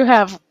they do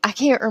have. I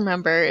can't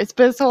remember. It's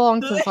been so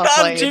long since I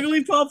played. Do they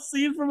have Jigglypuff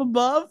seen from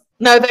above?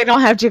 No, they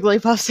don't have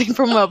Jigglypuff seen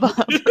from above.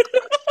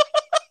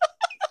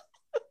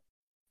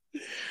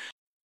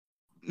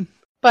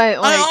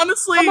 But, like,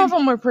 honestly, some of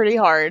them were pretty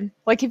hard.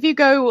 Like, if you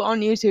go on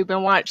YouTube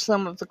and watch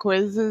some of the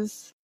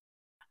quizzes.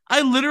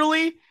 I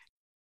literally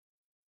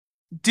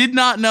did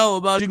not know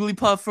about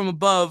Jigglypuff from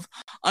above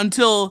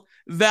until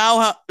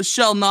Thou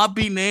Shall Not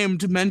Be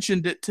Named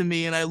mentioned it to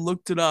me, and I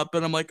looked it up,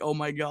 and I'm like, oh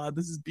my god,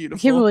 this is beautiful.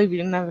 I can't believe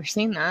you've never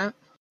seen that.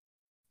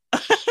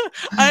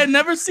 I had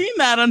never seen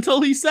that until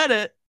he said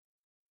it.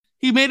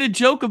 He made a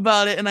joke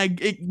about it, and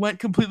it went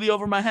completely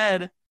over my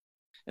head.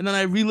 And then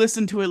I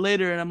re-listened to it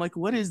later, and I'm like,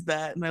 what is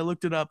that? And I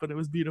looked it up, and it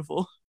was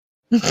beautiful.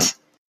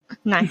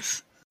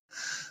 Nice.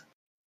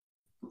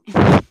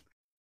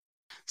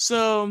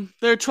 So,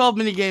 there are 12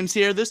 mini-games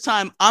here. This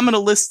time, I'm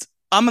going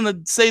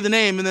to say the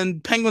name, and then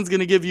Penguin's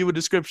going to give you a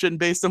description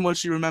based on what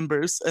she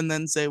remembers, and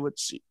then say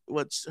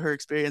what her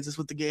experience is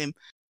with the game.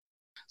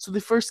 So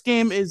the first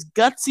game is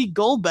Gutsy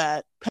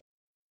Golbat.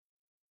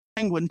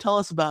 Penguin, tell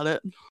us about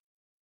it.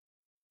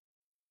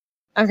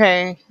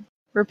 Okay.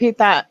 Repeat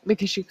that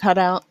because you cut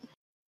out.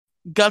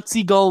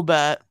 Gutsy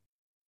Golbat.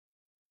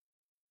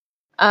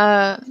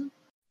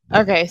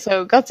 Okay,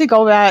 so Gutsy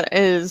Golbat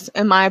is,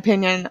 in my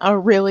opinion, a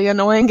really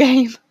annoying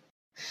game.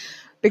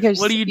 Because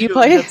What do you do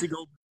play, in Gutsy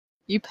Golbat?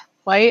 You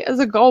play as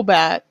a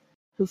Golbat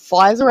who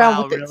flies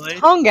around with its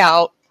tongue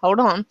out. Hold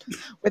on.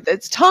 With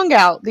its tongue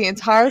out the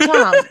entire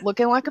time,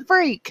 looking like a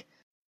freak.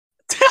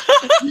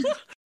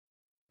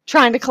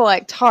 Trying to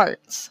collect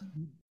hearts.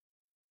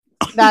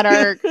 That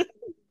are...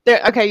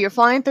 Okay, you're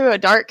flying through a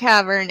dark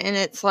cavern, and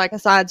it's like a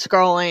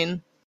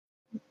side-scrolling...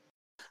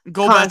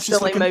 Golbat's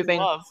just looking for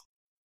love.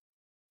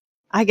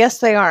 I guess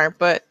they are,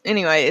 but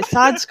anyway, it's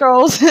side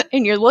scrolls,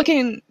 and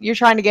you're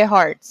trying to get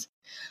hearts.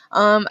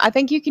 I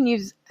think you can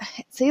use,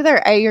 it's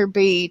either A or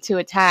B to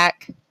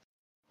attack.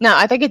 No,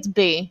 I think it's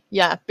B.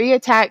 Yeah, B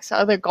attacks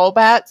other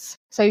Golbats,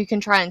 so you can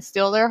try and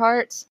steal their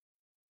hearts.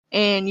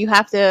 And you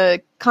have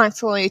to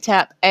constantly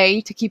tap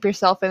A to keep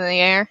yourself in the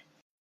air.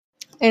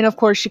 And of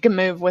course, you can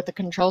move with the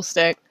control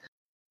stick.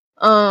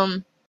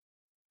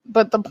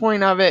 But the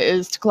point of it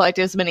is to collect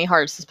as many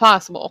hearts as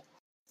possible.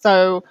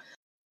 So,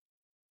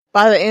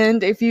 by the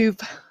end, if you've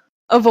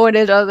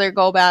avoided other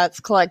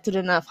Golbats, collected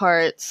enough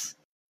hearts,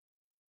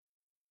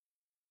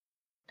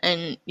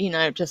 and,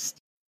 just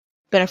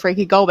been a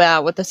freaky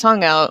Golbat with the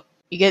tongue out,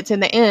 you get to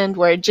the end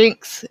where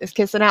Jinx is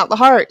kissing out the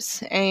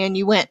hearts, and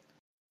you win.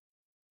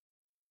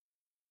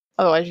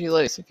 Otherwise, you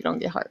lose if you don't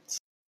get hearts.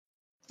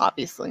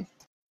 Obviously.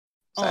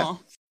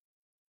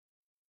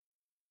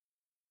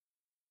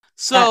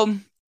 So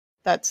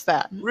that's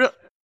that.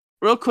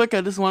 Real quick,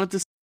 I just wanted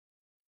to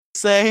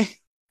say,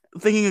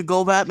 thinking of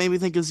Golbat made me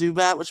think of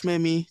Zubat, which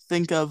made me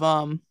think of,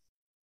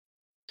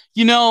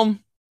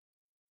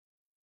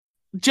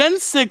 Gen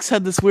 6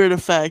 had this weird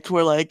effect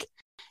where, like,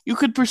 you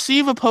could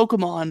perceive a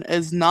Pokemon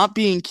as not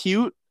being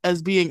cute,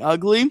 as being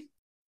ugly,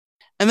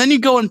 and then you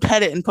go and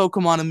pet it in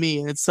Pokemon Me,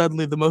 and it's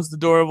suddenly the most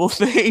adorable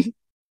thing.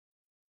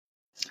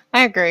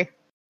 I agree.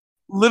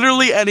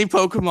 Literally any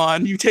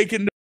Pokemon, you take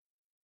into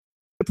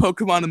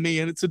Pokemon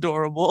Me, and it's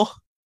adorable.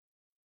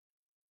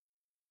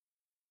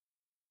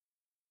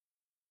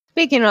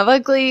 Speaking of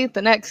ugly,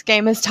 the next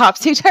game is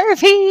Topsy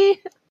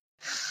Turvy.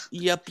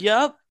 Yep.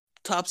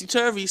 Topsy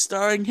Turvy,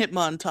 starring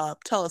Hitmontop.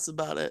 Tell us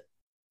about it.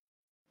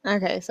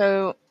 Okay,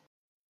 so...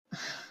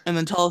 And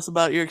then tell us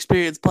about your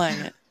experience playing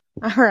it.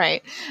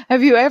 Alright.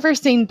 Have you ever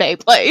seen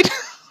Beyblade?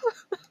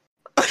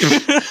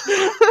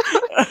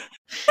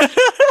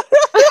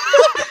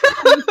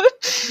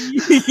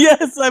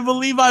 Yes, I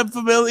believe I'm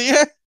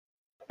familiar.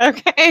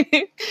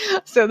 Okay.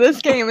 So this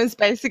game is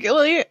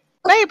basically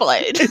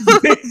Beyblade. It's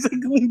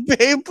basically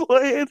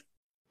Beyblade.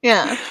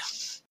 Yeah.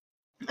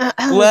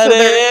 Let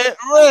it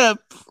rip.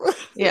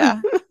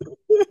 Yeah.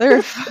 There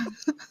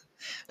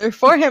are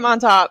 4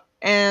 Hitmontop,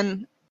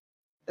 and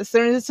as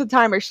soon as the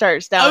timer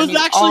starts down, I was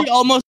actually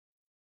almost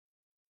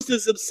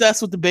as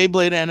obsessed with the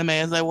Beyblade anime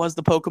as I was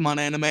the Pokemon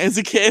anime as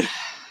a kid.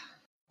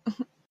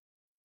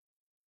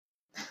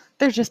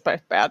 They're just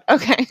both bad.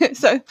 Okay,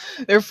 so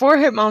there are 4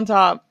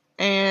 Hitmontop,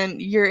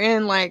 and you're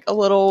in like a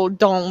little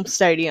dome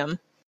stadium.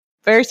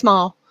 Very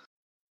small.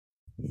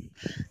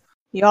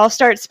 You all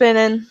start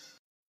spinning.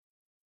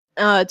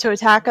 To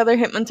attack other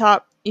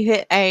Hitmontop, you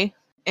hit A,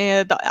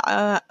 and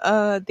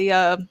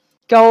the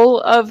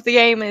goal of the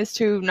game is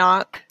to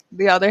knock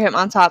the other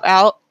Hitmontop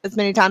out as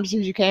many times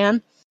as you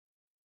can.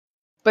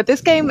 But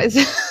this game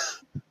is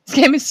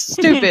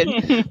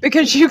stupid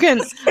because you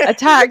can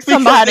attack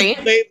somebody.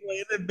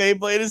 Beyblade, and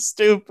Beyblade is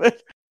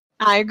stupid.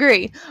 I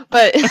agree,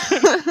 but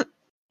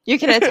you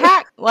can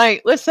attack,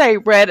 like, let's say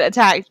red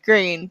attacked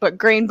green, but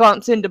green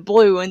bumps into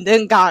blue and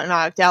then got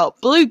knocked out.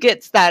 Blue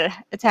gets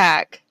that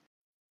attack.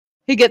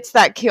 He gets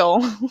that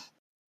kill.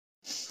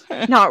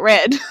 Not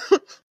red.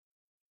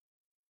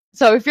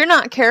 So if you're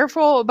not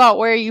careful about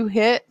where you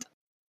hit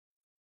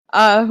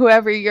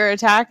whoever you're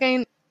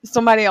attacking,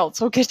 somebody else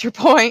will get your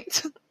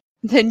point.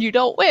 Then you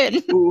don't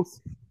win. Oof.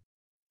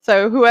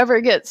 So whoever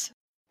gets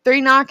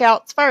 3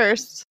 knockouts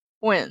first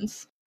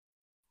wins.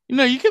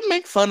 You can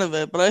make fun of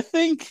it, but I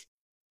think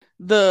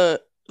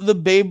the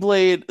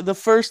Beyblade, the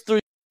first 3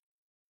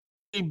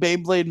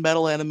 Beyblade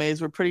metal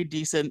animes were pretty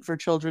decent for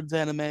children's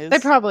animes. They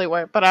probably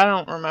were, but I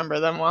don't remember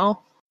them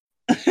well.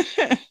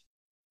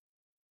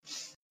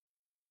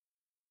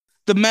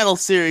 The metal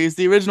series,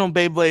 the original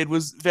Beyblade,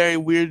 was very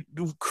weird,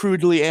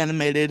 crudely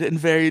animated, and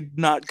very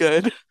not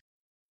good.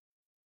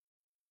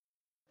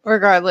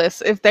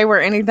 Regardless, if they were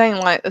anything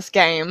like this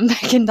game, they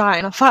can die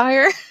in a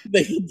fire.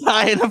 They can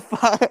die in a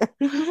fire.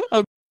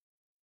 Oh,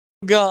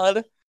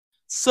 God.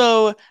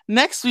 So,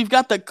 next we've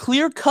got the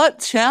Clear Cut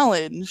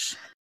Challenge.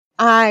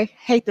 I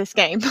hate this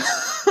game.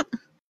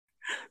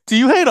 Do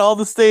you hate all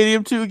the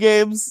Stadium 2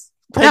 games?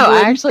 Penguin? No,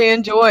 I actually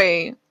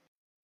enjoy...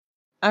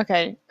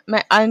 Okay,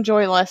 I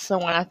enjoy less than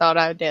what I thought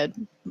I did,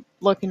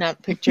 looking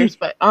at pictures,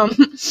 but,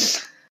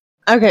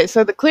 Okay,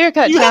 so the Clear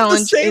Cut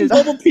Challenge is... You have the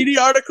same Bulbapedia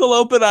article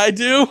open I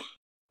do.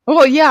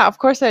 Well, yeah, of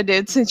course I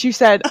did, since you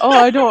said,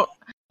 I don't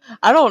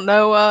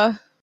know,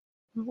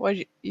 what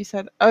you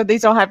said? Oh,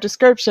 these don't have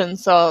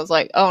descriptions, so I was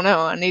like, oh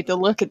no, I need to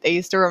look at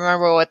these to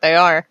remember what they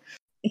are.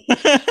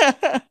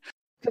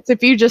 Because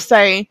if you just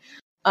say,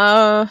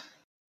 Tumbling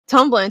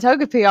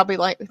Togepi, I'll be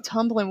like,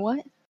 Tumbling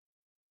what?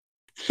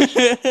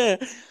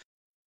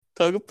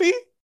 Togepi?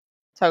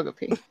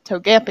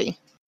 Togepi.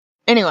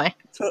 Anyway.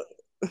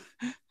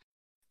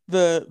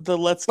 The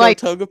Let's Go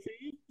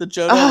Togepi? The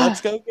Johto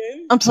Let's Go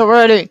game? I'm so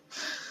ready.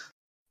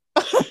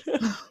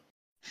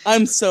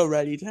 I'm so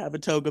ready to have a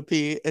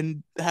Togepi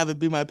and have it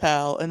be my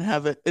pal and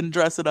have it and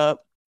dress it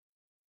up.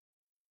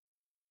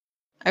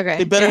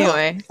 Okay. Better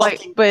anyway,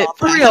 but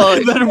for real,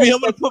 I better be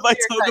able to put my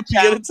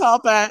Togepi in a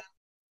top hat.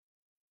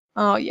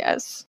 Oh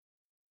yes.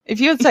 If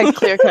you had said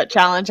clear cut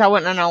challenge, I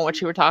wouldn't have known what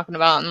you were talking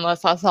about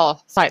unless I saw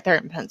Scyther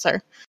and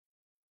Pinsir.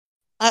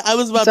 I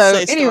was about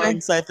to say starring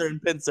Scyther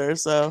and Pinsir,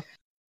 so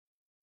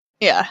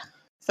yeah.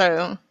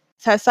 So it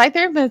has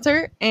Scyther and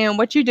Pinsir, and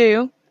what you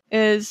do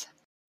is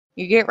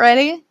you get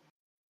ready,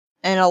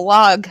 and a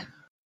log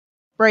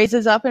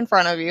raises up in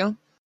front of you,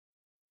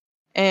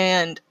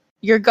 and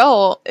your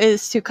goal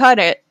is to cut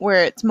it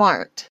where it's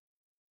marked.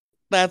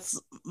 That's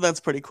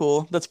pretty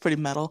cool. That's pretty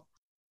metal.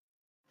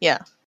 Yeah.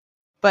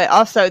 But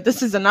also,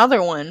 this is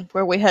another one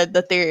where we had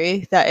the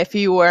theory that if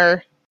you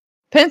were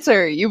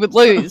Pinsir, you would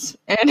lose.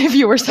 And if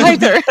you were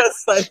Scyther,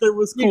 Scyther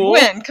was cool.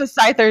 You'd win, because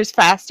Scyther's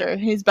faster.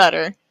 He's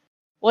better.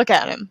 Look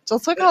at him.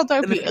 Just look how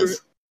dope he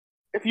is.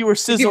 If you were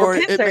Scizor,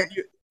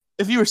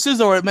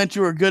 it meant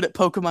you were good at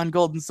Pokemon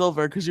Gold and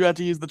Silver, because you had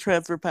to use the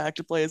transfer pack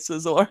to play as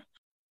Scizor.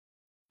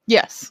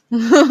 Yes.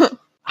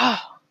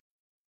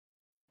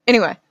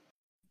 Anyway.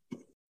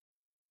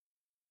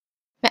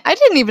 I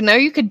didn't even know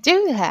you could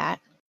do that.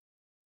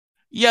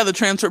 Yeah, the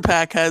transfer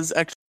pack has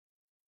extra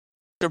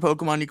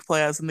Pokemon you can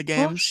play as in the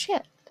games. Oh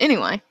shit.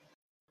 Anyway.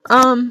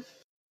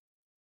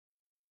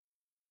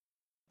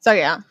 So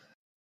yeah.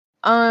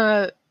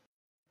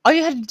 All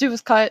you had to do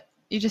was cut.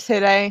 You just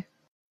hit A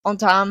on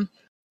time.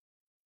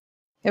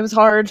 It was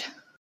hard.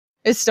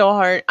 It's still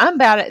hard. I'm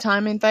bad at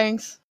timing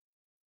things.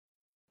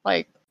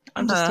 Like,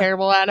 I'm just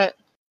terrible at it.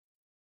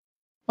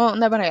 Well,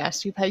 nobody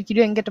asked you, Peg. You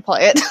didn't get to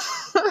play it.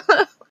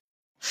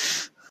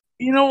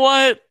 You know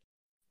what?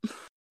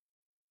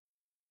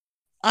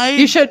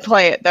 You should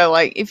play it, though.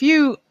 Like, if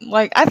you...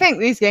 Like, I think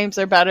these games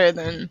are better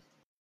than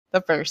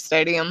the first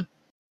Stadium.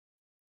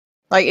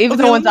 Like, even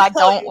the ones I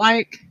don't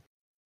like.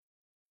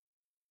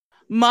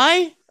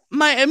 My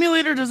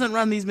emulator doesn't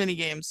run these mini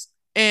games.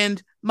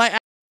 And my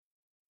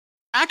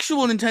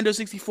actual Nintendo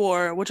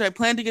 64, which I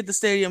plan to get the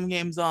Stadium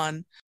games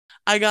on,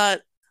 I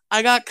got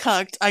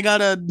cucked. I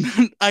got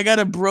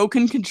a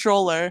broken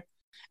controller,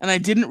 and I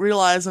didn't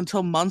realize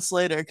until months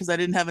later because I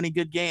didn't have any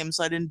good games,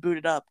 so I didn't boot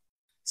it up.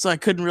 So I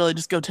couldn't really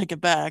just go take it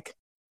back.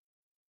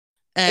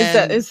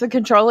 And is the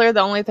controller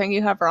the only thing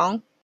you have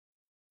wrong?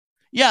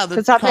 Yeah,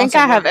 because I think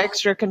I have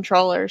extra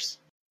controllers.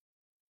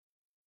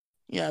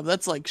 Yeah, but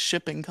that's like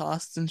shipping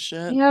costs and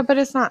shit. Yeah, but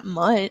it's not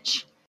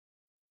much.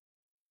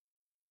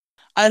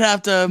 I'd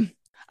have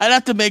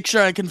to make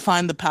sure I can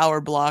find the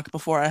power block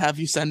before I have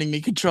you sending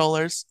me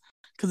controllers,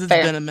 because it's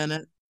been a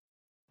minute.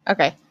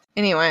 Okay.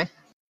 Anyway,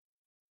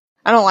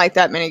 I don't like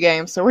that many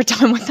games, so we're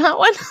done with that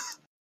one.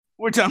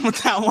 We're done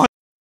with that one.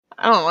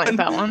 I don't like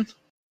that one.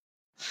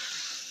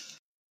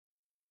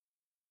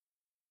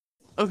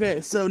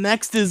 Okay, so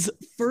next is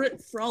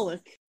Furret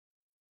Frolic.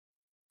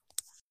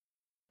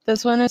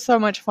 This one is so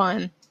much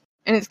fun.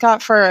 And it's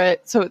got Furret,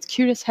 so it's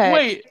cute as heck.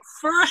 Wait,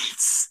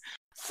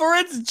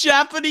 Furret's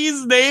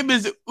Japanese name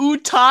is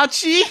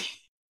Utachi?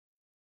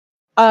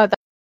 That's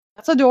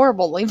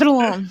adorable. Leave it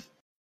alone.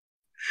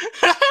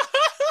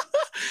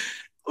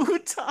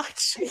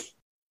 Utachi.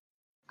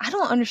 I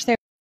don't understand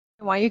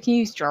why you can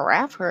use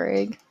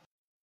Girafarig.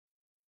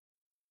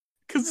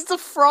 Because it's a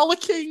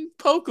frolicking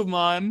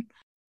Pokemon.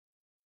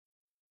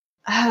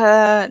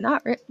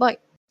 Not like.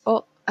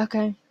 Oh,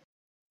 okay.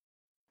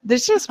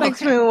 This just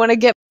makes me want to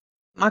get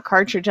my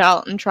cartridge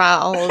out and try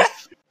all of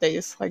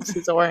these, like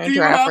Scizor and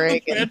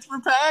Girafarig. Do you have the transfer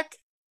pack?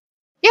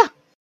 Yeah.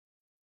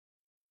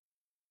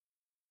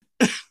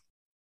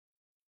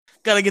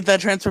 Gotta get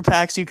that transfer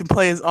pack so you can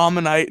play as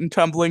Ammonite and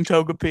Tumbling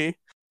Togepi.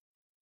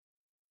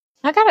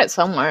 I got it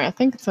somewhere. I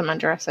think it's in my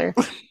dresser.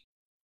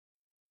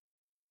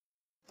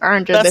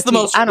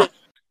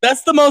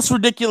 That's the most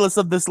ridiculous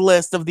of this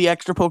list of the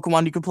extra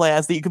Pokemon you can play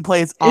as, that you can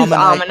play as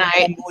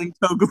Ammonite. Tumbling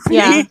Togepi.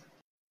 Yeah.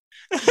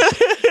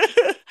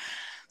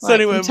 So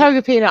anyway,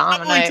 Togepi to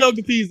Ammonite.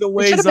 Togepi is a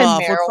ways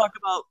off. Let's talk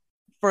about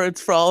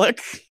Furret's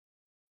Frolic.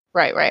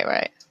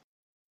 Right.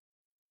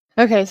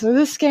 Okay, so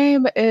this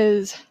game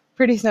is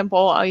pretty simple.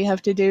 All you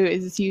have to do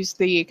is use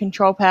the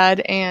control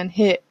pad and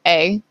hit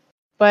A.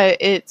 But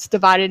it's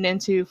divided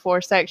into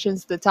 4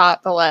 sections: the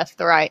top, the left,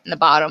 the right, and the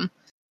bottom.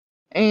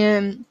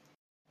 And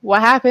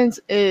what happens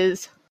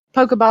is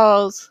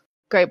Pokeballs,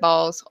 Great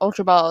Balls,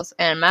 Ultra Balls,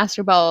 and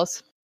Master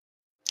Balls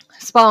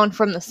spawn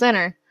from the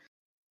center.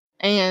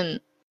 And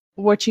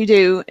what you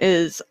do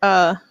is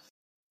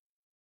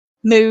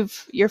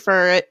move your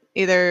Furret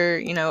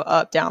either,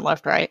 up, down,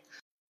 left, right,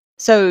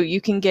 so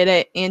you can get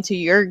it into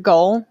your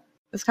goal.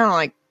 It's kind of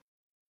like,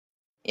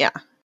 yeah,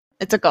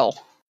 it's a goal.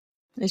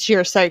 It's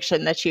your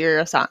section that you're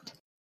assigned.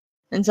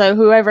 And so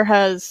whoever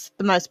has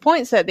the most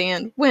points at the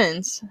end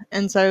wins.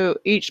 And so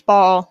each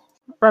ball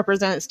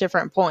represents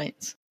different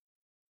points.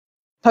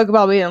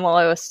 Pokeball being the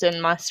lowest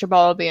and Master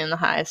Ball being the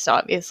highest,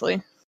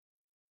 obviously.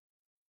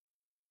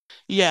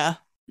 Yeah.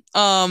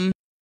 Can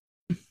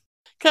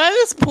I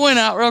just point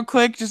out real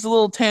quick, just a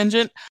little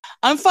tangent?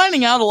 I'm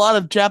finding out a lot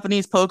of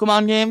Japanese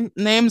Pokemon game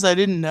names I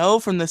didn't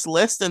know from this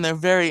list, and they're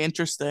very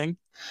interesting.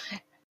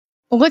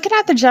 Looking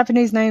at the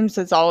Japanese names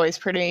is always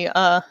pretty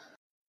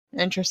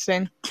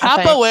interesting.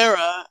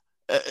 Capoeira.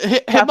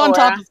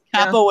 Hitmontop is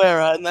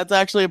Capoeira, and that's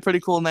actually a pretty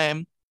cool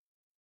name.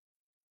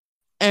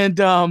 And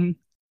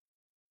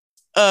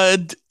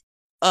Cleffa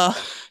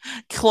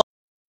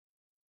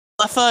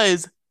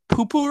is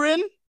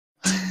Poopurin.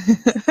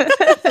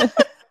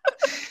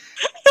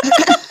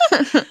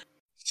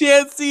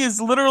 Chansey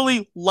is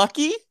literally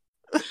lucky.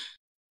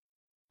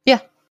 Yeah.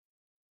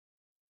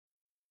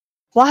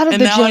 A lot of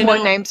the gym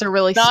boy names are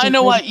really now stupid. I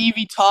know why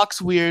Eevee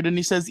talks weird and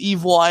he says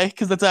Eevee,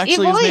 because that's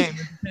actually his name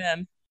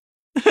in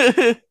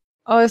Japan.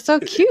 Oh, it's so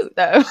cute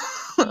though.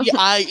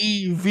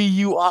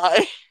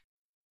 Ievui.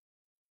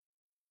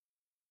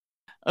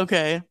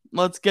 Okay,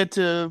 let's get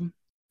to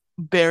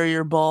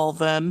Barrier Ball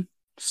then,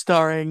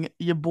 starring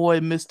your boy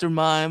Mr.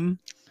 Mime.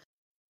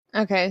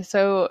 Okay,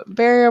 so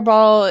Barrier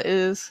Ball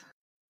is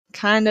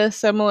kind of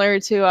similar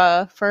to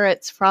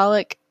Furret's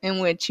Frolic, in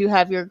which you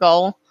have your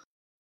goal,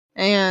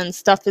 and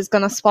stuff is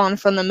going to spawn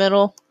from the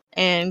middle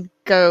and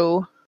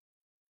go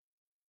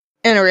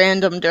in a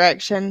random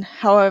direction.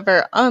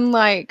 However,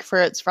 unlike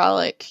Furret's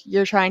Frolic,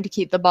 you're trying to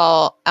keep the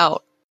ball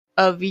out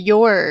of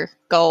your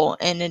goal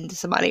and into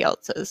somebody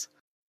else's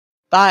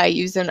by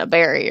using a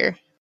barrier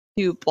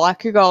to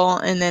block your goal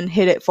and then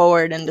hit it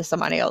forward into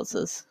somebody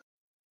else's.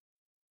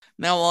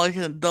 Now,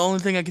 the only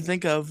thing I can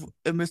think of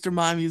Mr.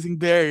 Mime using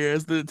barrier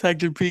is the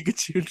Detective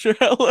Pikachu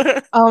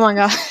trailer. Oh my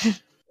god.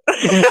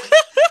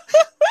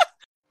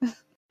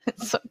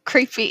 It's so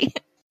creepy.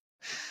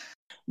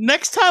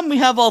 Next time we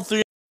have all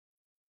three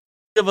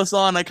of us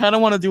on, I kind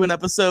of want to do an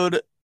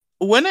episode.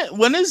 When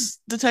is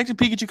Detective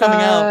Pikachu coming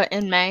out?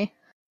 In May.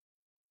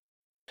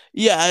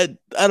 Yeah,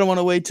 I don't want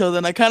to wait till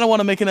then. I kind of want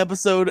to make an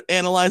episode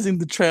analyzing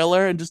the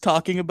trailer and just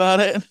talking about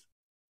it.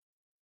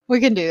 We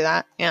can do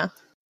that, yeah.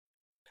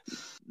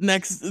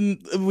 Next,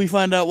 we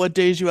find out what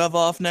days you have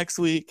off next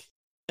week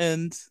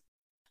and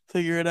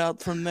figure it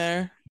out from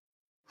there.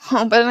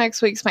 Oh, but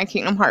next week's my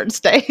Kingdom Hearts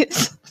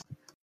days.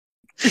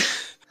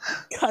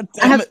 God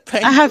damn it,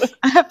 I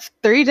have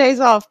 3 days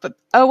off, but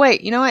oh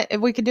wait, you know what?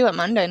 If we could do it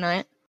Monday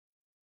night.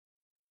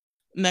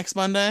 Next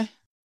Monday?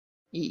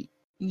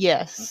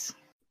 Yes.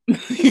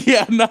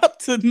 Yeah, not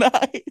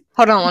tonight.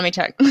 Hold on, let me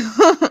check.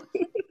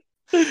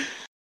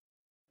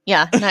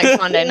 Yeah, next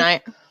Monday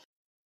night.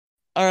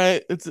 All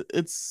right,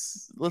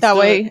 let's that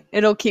way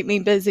it'll keep me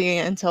busy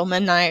until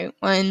midnight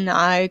when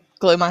I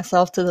glue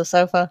myself to the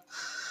sofa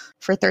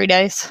for 3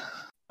 days.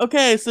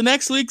 Okay, so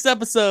next week's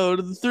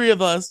episode, the three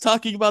of us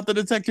talking about the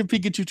Detective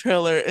Pikachu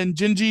trailer, and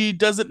Gingy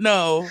doesn't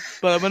know,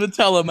 but I'm gonna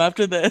tell him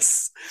after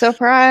this.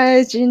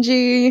 Surprise,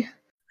 Gingy!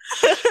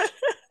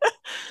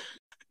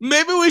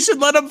 Maybe we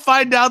should let him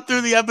find out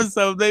through the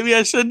episode. Maybe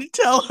I shouldn't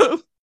tell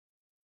him.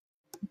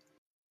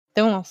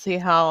 Then we'll see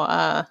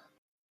how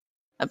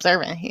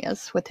observant he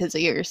is with his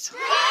ears.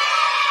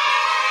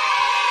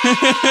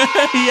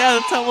 Yeah,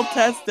 that's how we'll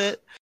test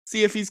it.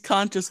 See if he's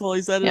conscious while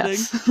he's editing.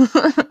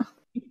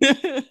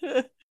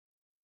 Yes.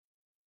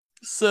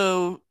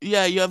 So,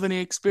 yeah, you have any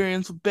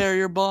experience with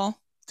Barrier Ball?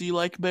 Do you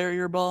like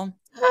Barrier Ball?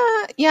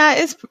 Yeah,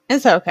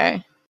 it's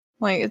okay.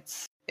 Like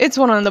it's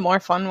one of the more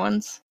fun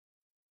ones.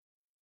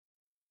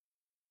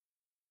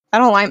 I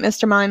don't like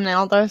Mr. Mime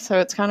now though, so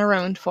it's kind of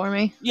ruined for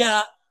me.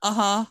 Yeah,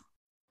 I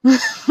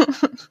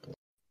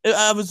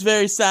was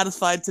very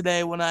satisfied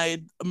today when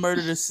I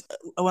murdered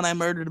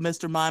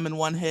Mr. Mime in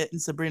one hit in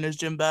Sabrina's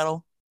gym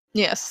battle.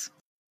 Yes.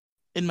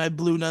 In my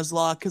blue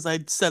Nuzlocke, because I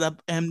set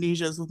up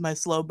Amnesias with my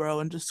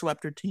Slowbro and just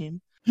swept her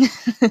team.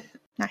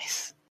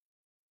 Nice.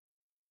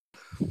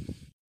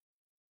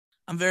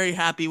 I'm very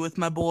happy with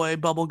my boy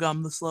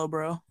Bubblegum the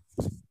Slowbro.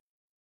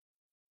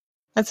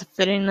 That's a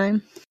fitting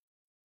name.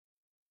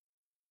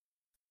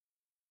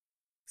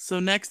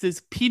 So next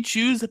is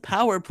Pichu's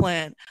Power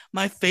Plant,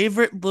 my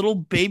favorite little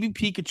baby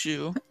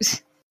Pikachu.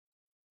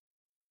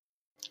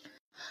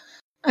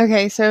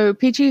 Okay, so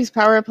Pichu's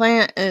Power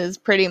Plant is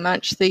pretty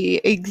much the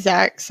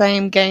exact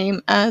same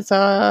game as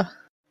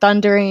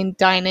Thundering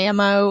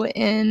Dynamo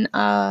in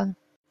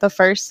the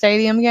first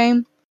Stadium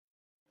game,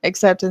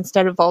 except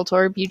instead of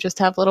Voltorb, you just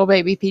have little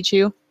baby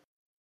Pichu.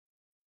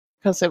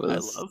 Because it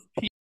was. I love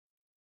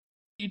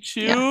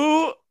Pichu.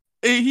 Yeah.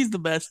 He's the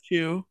best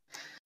Chew.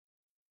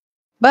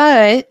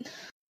 But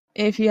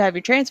if you have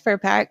your transfer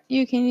pack,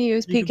 you can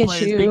use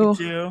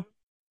Pikachu.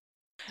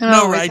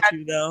 No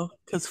Raichu though,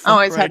 because I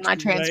always had my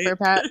transfer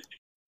pack.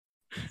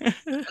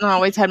 And I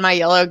always had my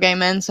yellow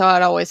game in, so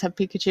I'd always have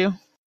Pikachu.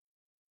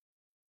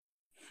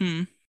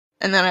 And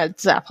then I'd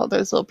zap all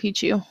those little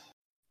Pichu.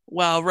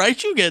 Wow,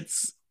 Raichu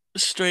gets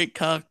straight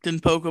cucked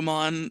in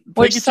Pokemon.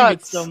 Which Pikachu sucks.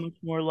 gets so much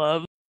more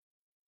love.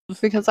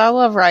 Because I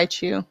love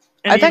Raichu.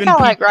 And I think even I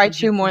like Pichu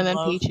Raichu gets more some than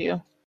love.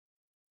 Pichu.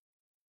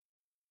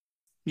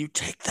 You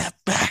take that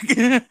back.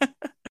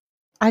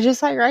 I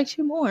just like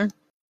Raichu more.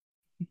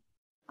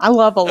 I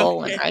love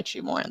Alolan Okay.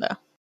 Raichu more, though.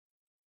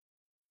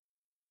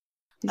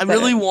 He's I better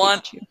really than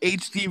want Pikachu.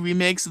 HD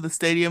remakes of the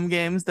stadium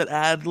games that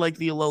add like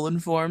the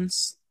Alolan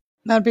forms.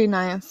 That'd be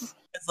nice.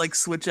 It's like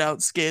switch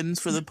out skins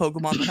for the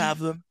Pokemon that have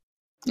them.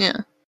 Yeah.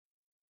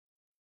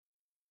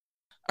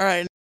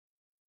 Alright.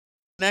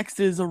 Next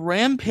is a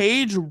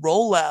Rampage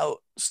Rollout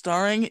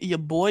starring your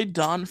boy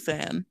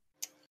Donphan.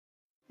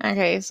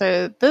 Okay,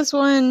 so this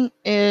one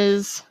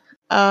is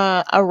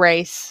a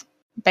race,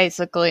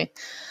 basically.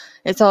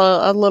 It's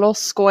a little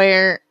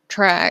square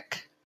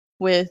track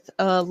with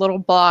a little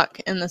block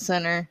in the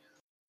center.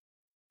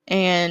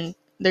 And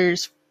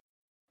there's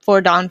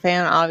 4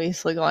 Donphan,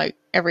 obviously, like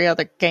every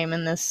other game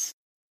in this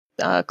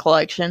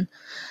collection.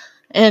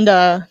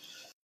 And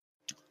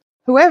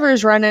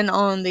whoever's running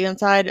on the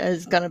inside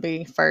is going to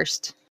be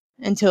first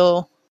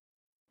until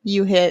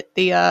you hit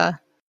the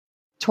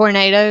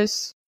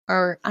tornadoes.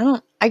 Or,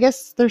 I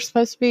guess they're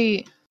supposed to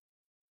be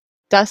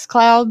dust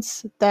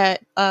clouds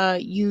that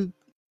you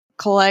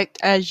collect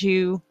as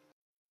you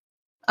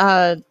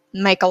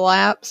make a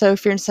lap. So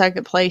if you're in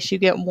second place, you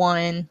get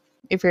 1.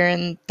 If you're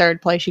in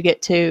third place, you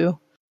get 2.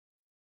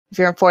 If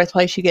you're in fourth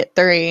place, you get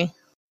 3.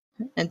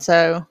 And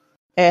so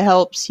it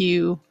helps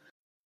you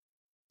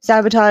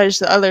sabotage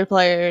the other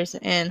players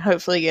and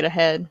hopefully get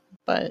ahead.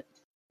 But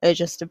it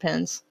just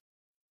depends.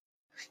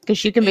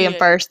 Because you can be in Yeah.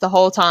 first the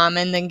whole time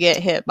and then get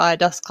hit by a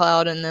dust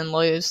cloud and then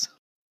lose.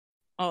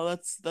 Oh,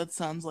 that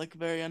sounds like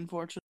very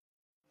unfortunate.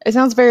 It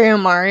sounds very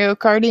Mario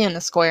Karty in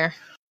a square.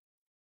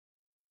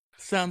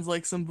 Sounds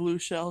like some blue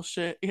shell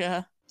shit,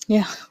 yeah.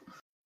 Yeah.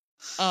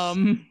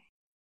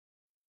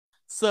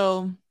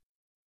 So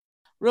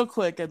real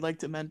quick, I'd like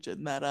to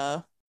mention that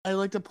I'd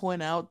like to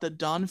point out that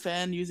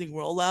Donphan using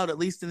rollout, at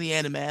least in the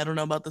anime, I don't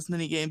know about this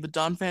minigame, but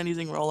Donphan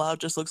using rollout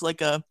just looks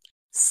like a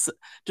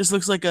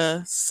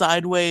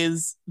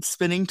sideways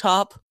spinning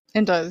top.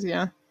 It does,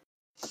 yeah.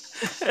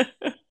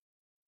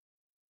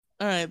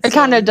 All right. It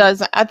kind of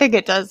does. I think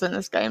it does in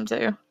this game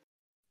too.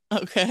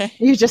 Okay.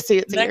 You just see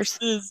its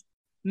ears.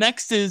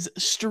 Next is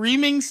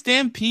Streaming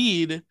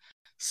Stampede,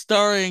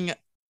 starring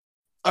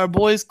our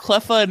boys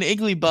Cleffa and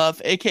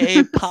Igglybuff,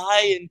 aka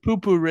Pie and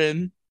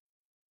Poopurin.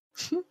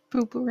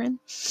 Poopurin.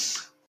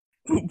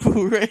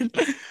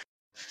 Poopurin.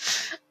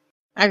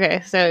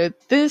 Okay, so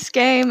this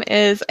game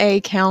is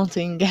a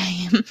counting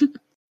game.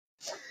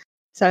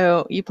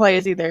 So you play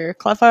as either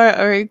Cleffa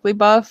or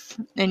Igglybuff,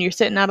 and you're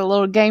sitting at a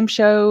little game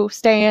show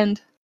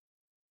stand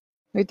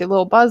with your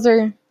little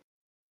buzzer,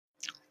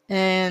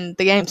 and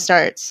the game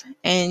starts,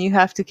 and you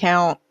have to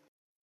count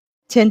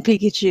 10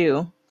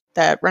 Pikachu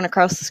that run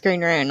across the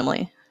screen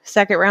randomly.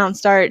 Second round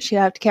starts, you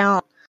have to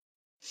count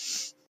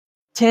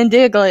 10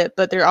 Diglett,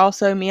 but they're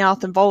also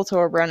Meowth and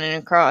Voltorb running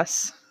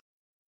across.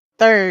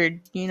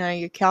 Third,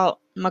 you count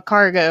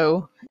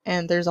Macargo,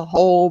 and there's a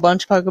whole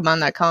bunch of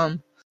Pokemon that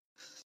come.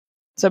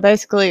 So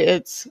basically,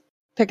 it's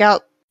pick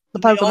out the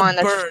Pokemon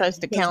that you're supposed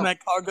to count.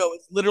 Macargo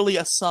is literally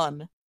a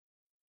sun.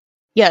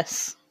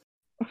 Yes.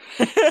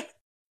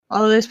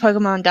 All of those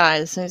Pokemon die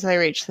as soon as they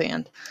reach the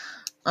end.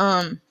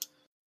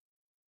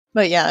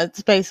 But yeah,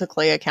 it's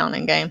basically a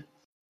counting game.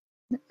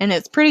 And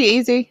it's pretty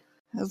easy,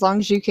 as long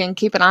as you can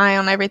keep an eye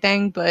on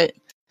everything, but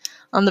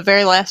on the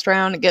very last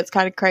round, it gets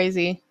kind of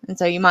crazy, and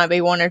so you might be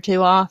 1 or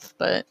 2 off,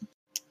 but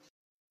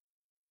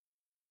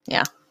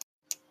yeah.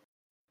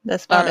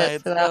 That's about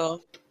it for that.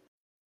 So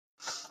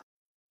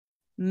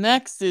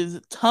next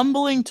is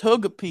Tumbling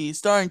Togepi,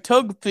 starring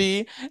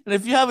Togepi, and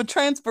if you have a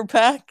transfer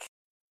pack,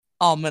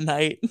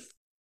 Almanite.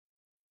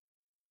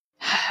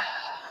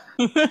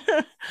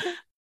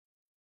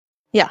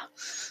 Yeah.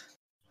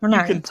 We're You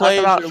not can going to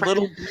play talk as about your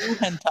little blue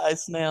hentai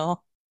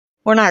snail.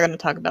 We're not going to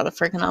talk about the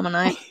freaking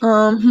Ammonite.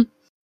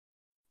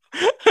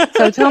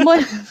 So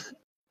Tumbling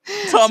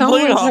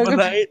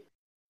Almanite.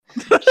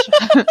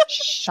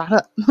 Shut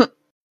up.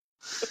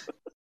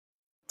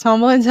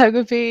 Tumbling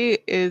Togepi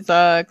is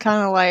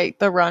kind of like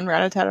the Run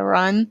Rattata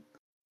Run.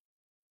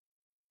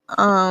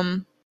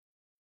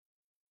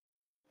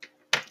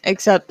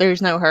 Except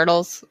there's no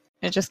hurdles.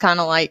 It just kind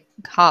of like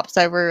hops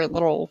over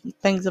little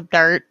things of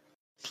dirt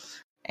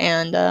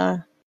and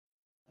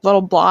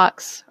little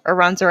blocks or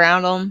runs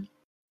around them.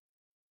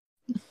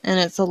 And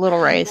it's a little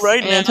race.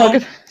 Right and now,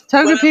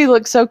 Togepi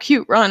looks so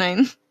cute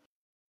running.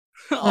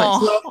 On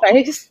its little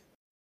face.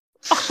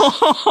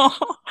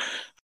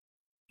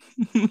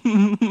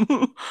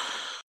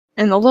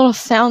 And the little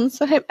sounds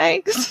that it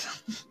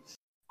makes.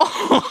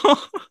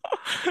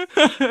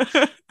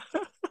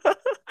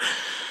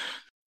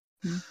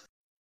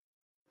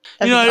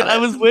 I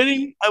was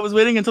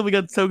waiting until we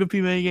got the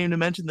Togepi minigame to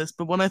mention this,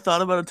 but when I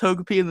thought about a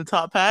Togepi in the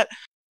top hat,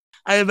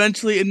 I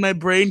eventually in my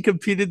brain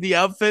computed the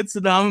outfits,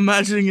 and now I'm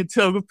imagining a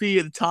Togepi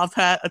in a top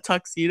hat, a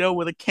tuxedo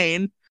with a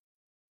cane.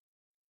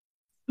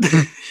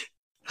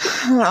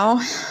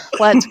 Oh,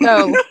 let's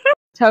go.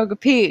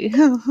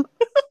 Togepi.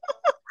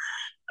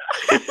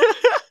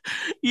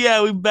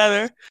 Yeah, we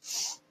better.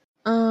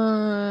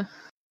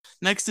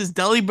 Next is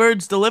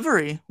Delibird's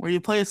Delivery, where you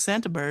play as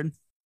Santa Bird.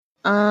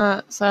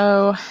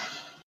 So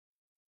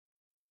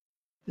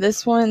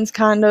this one's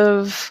kind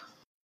of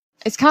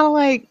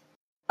like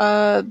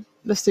the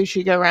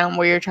Sushi Go Round,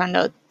 where you're trying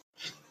to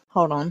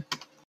hold on.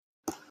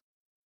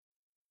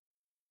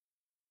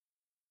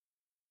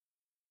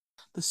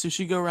 The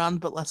Sushi Go Round,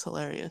 but less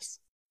hilarious.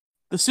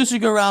 The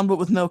Sushi Go Round, but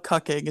with no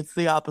cucking. It's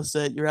the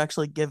opposite. You're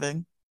actually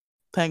giving.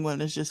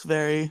 Penguin is just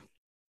very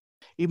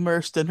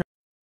immersed in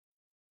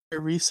her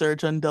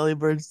research on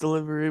Delibird's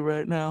Delivery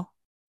right now.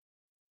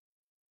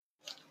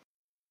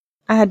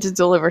 I had to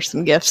deliver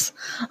some gifts.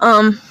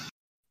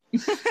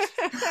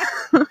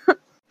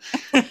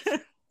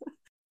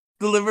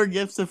 Deliver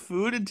gifts of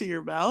food into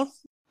your mouth?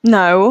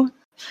 No.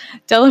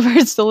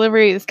 Delibird's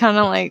Delivery is kind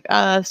of like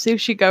a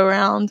Sushi Go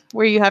Round,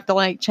 where you have to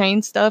like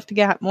chain stuff to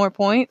get more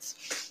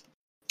points.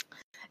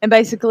 And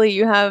basically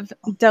you have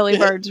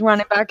Delibirds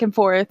running back and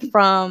forth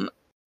from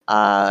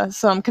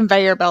some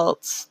conveyor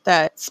belts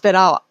that spit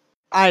out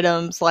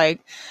items like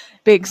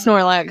big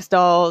Snorlax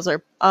dolls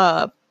or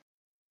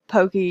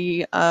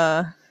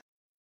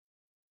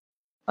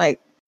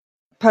like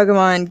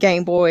Pokemon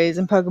Game Boys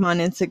and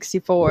Pokemon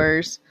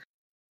N64s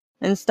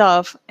and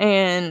stuff,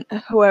 and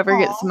whoever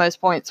gets the most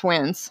points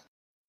wins.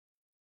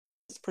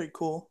 It's pretty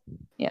cool.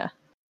 Yeah.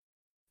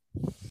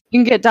 You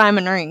can get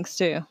diamond rings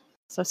too.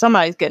 So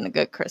somebody's getting a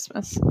good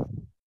Christmas.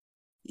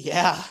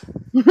 Yeah.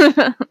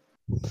 And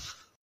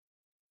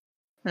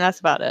that's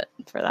about it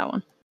for that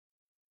one.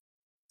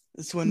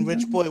 It's when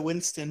Rich Boy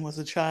Winston was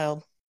a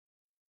child.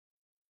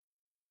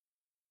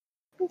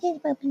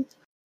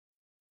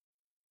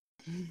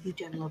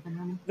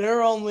 There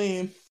are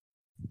only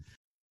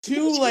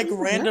two like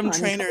random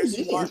trainers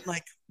who aren't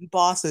like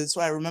bosses,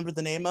 so I remember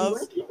the name of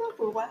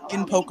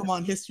in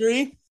Pokemon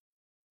history.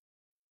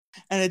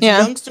 And it's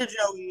Youngster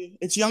Joey.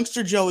 It's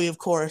Youngster Joey, of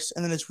course,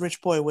 and then it's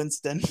Rich Boy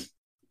Winston.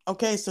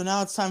 Okay, so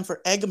now it's time for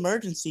Egg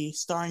Emergency,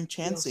 starring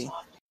Chansey.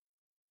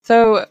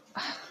 So,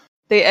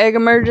 the Egg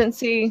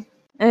Emergency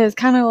is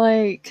kind of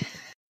like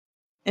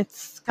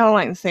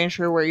the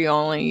Sanctuary, where you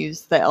only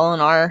use the L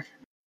and R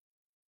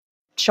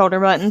shoulder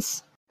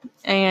buttons,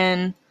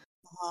 and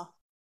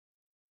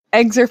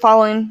eggs are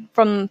falling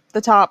from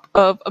the top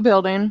of a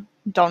building.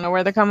 Don't know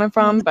where they're coming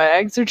from, but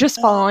eggs are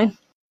just falling.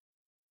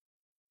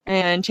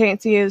 And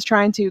Chansey is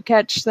trying to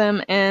catch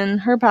them in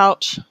her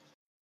pouch.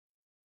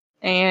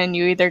 And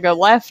you either go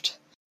left,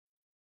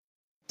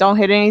 don't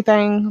hit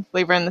anything,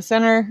 leave her in the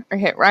center, or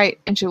hit right,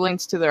 and she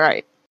leans to the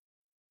right.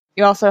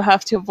 You also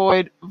have to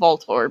avoid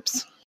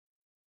Voltorbs.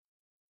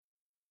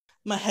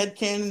 My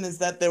headcanon is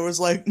that there was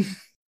like...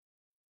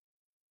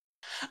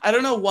 I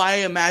don't know why I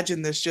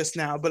imagined this just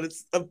now, but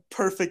it's a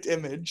perfect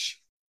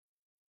image.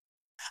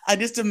 I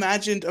just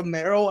imagined a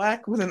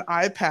Marowak with an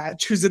eye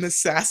patch who's an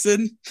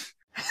assassin.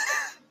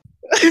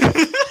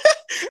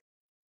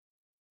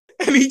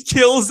 And he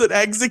kills and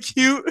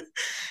execute,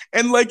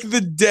 and like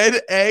the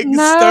dead eggs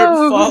start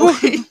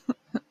falling.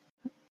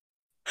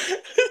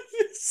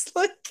 It's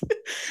like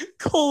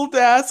cold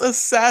ass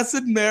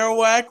assassin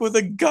Marowak with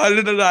a gun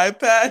and an eye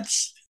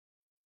patch.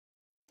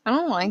 I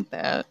don't like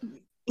that.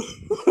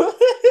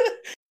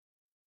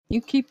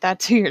 You keep that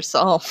to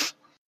yourself.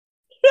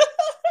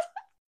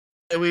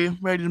 Are we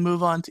ready to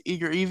move on to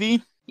Eager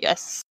Eevee?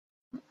 Yes.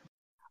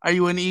 Are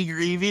you an Eager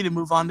Eevee to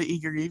move on to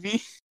Eager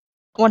Eevee?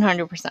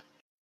 100%.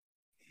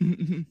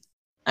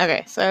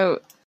 Okay, so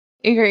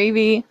Eager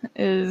Eevee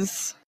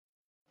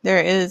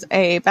there is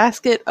a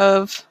basket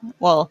of,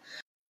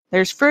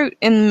 there's fruit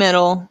in the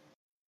middle,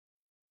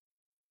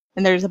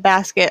 and there's a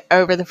basket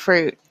over the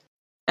fruit,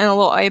 and a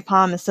little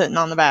Aipom is sitting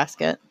on the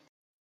basket.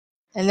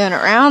 And then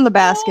around the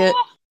basket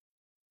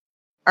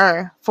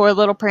are 4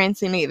 little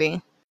prancing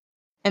Eevee,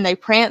 and they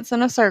prance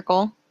in a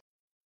circle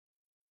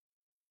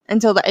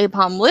until the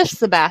Aipom lifts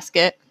the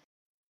basket,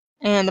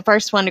 and the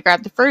first one to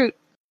grab the fruit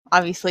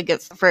obviously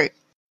gets the fruit.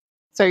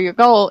 So your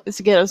goal is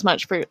to get as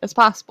much fruit as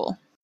possible.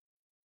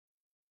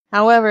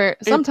 However,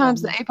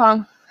 sometimes the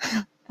Aipom's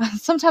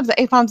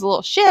a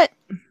little shit,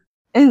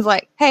 and it's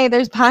like, hey,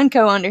 there's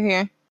Pineco under here.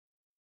 And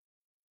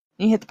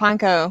you hit the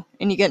Pineco,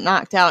 and you get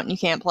knocked out, and you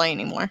can't play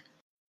anymore.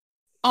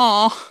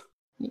 Aw.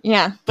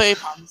 Yeah. But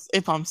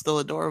Aipom's still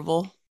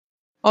adorable.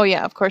 Oh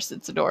yeah, of course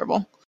it's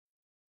adorable.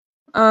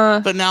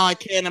 But now I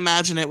can't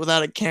imagine it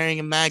without it carrying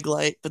a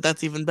Maglite, but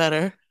that's even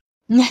better.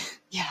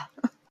 Yeah.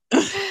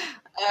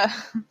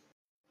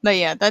 But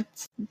yeah,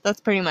 that's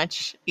pretty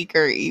much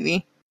Eager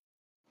Eevee.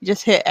 You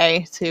just hit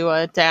A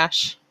to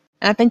dash.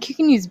 And I think you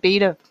can use B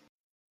to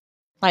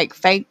like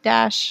fake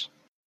dash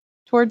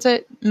towards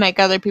it, make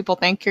other people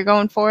think you're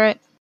going for it.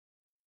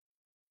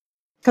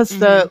 Because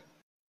the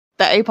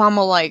Aipom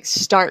will like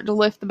start to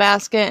lift the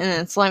basket and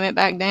then slam it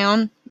back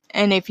down.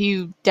 And if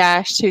you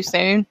dash too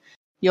soon,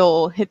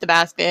 you'll hit the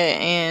basket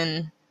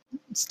and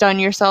stun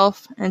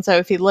yourself. And so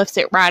if he lifts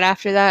it right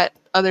after that,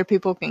 other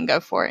people can go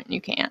for it and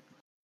you can't.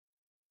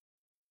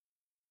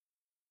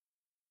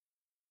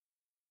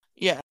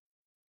 Yeah.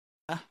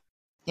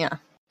 Yeah.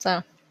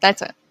 So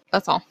that's it.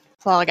 That's all.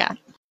 That's all I got.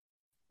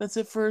 That's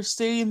it for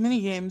Stadium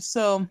minigames.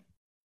 So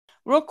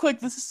Real quick,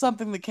 this is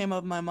something that came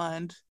up in my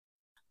mind.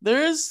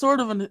 There is sort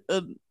of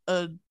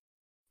a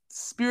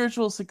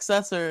spiritual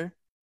successor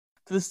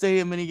to the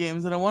Stadium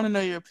minigames, and I want to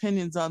know your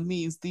opinions on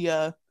these.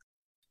 The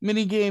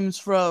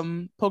minigames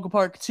from Poke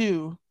Park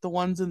 2, the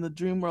ones in the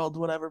Dream World,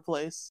 whatever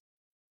place.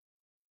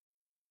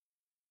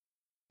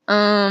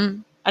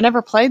 I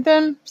never played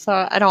them,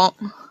 so I don't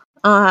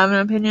have an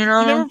opinion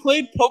on You them. never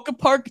played Poke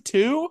Park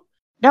 2?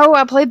 No,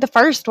 I played the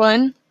first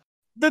one.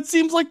 That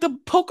seems like the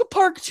Poke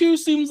Park 2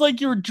 seems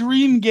like your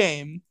dream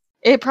game.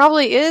 It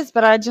probably is,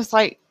 but I just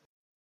I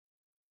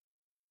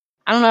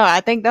don't know. I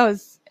think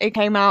it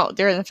came out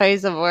during the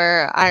phase of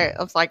where I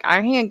was like,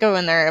 I can't go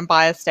in there and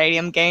buy a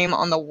Stadium game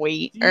on the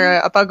Wii or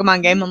a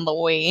Pokemon game on the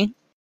Wii.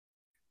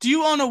 Do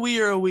you own a Wii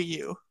or a Wii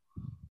U?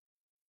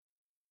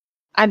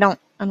 I don't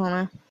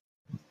know.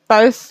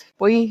 Both?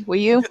 Wii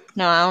U?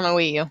 No, I don't know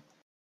Wii U.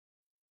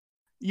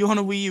 You own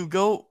a Wii U?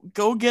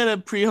 Go get a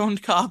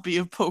pre-owned copy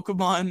of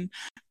Pokemon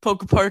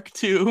Poke Park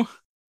 2.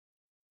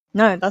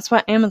 No, that's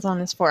what Amazon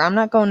is for. I'm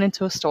not going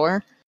into a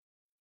store.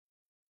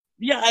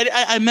 Yeah,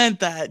 I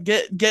meant that.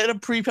 Get a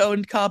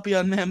pre-owned copy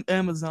on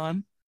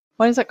Amazon.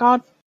 What is it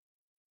called?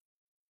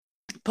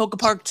 Poke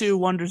Park 2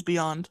 Wonders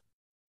Beyond.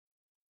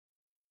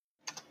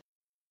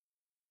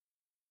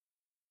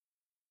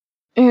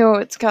 Ew,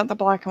 it's got the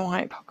black and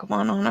white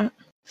Pokemon on it.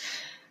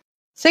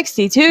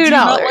 $62. Do you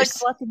not like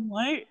black and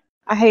white?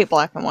 I hate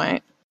black and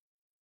white.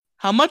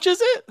 How much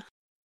is it?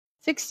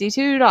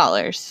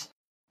 $62.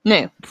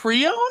 No.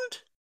 Pre-owned?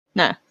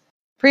 No.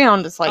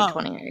 Pre-owned is like Oh.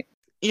 $28.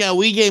 Yeah,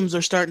 Wii games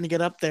are starting to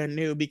get up there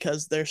new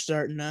because they're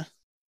starting to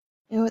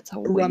Ew, it's a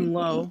run Wii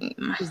low game.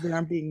 because they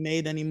aren't being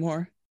made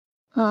anymore.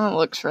 Oh, it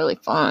looks really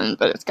fun,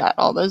 but it's got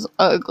all those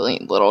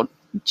ugly little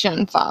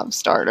Gen 5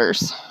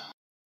 starters.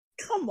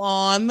 Come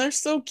on, they're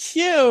so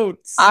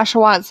cute.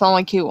 Oshawott is the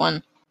only cute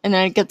one, and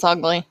then it gets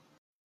ugly.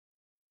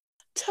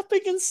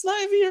 Tepig and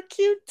Snivy are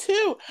cute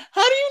too.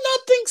 How do you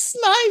not think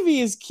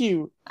Snivy is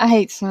cute? I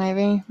hate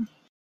Snivy.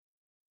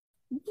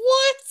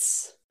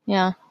 What?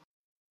 Yeah.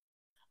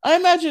 I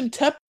imagine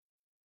Tepig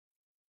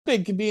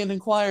could be an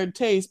acquired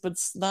taste, but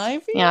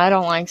Snivy? Yeah, I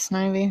don't like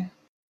Snivy.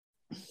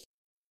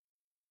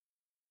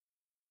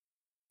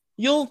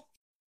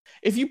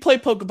 If you play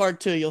Poke Park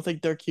 2, you'll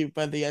think they're cute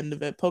by the end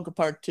of it. Poke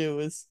Park 2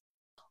 is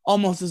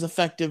almost as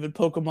effective as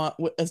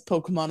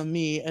Pokemon and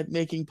me at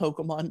making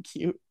Pokemon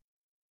cute.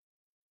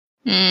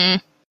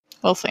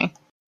 We'll see.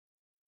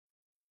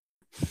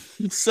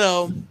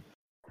 So,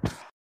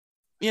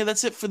 yeah,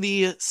 that's it for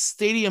the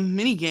Stadium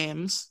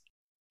minigames.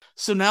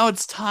 So now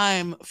it's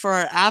time for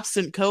our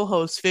absent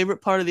co-host's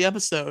favorite part of the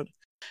episode.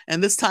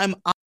 And this time,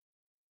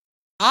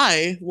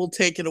 I will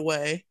take it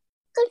away.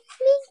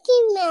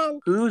 Pokemon.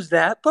 Who's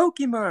that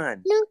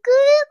Pokemon? Look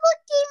at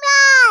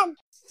Pokemon.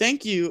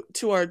 Thank you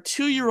to our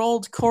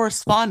 2-year-old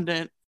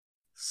correspondent.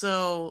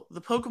 So,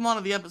 the Pokemon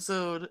of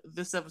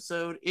this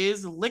episode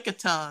is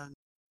Lickitung.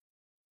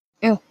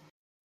 Ew.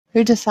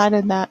 Who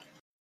decided that?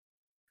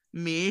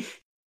 Me.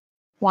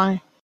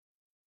 Why?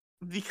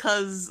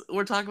 Because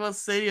we're talking about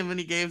Stadium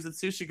minigames and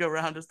Sushi Go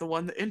Round is the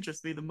one that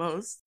interests me the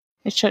most.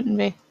 It shouldn't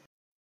be.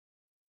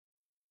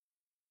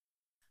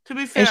 To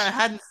be fair, I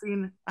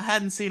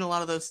hadn't seen a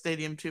lot of those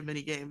Stadium 2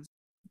 minigames.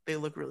 They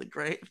look really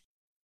great.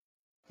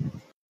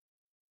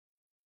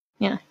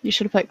 Yeah, you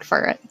should have picked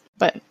Furret.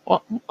 But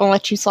I'll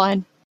let you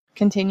slide.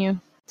 Continue.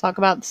 Talk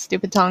about the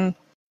stupid tongue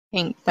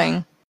ink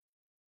thing.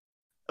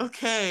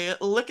 Okay,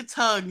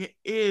 Lickitung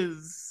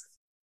is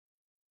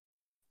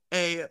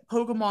a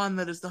Pokemon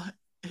that is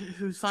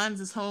who finds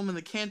his home in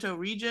the Kanto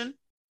region.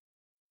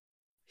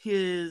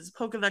 His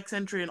Pokedex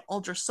entry in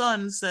Ultra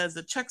Sun says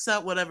it checks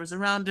out whatever's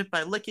around it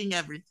by licking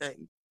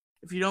everything.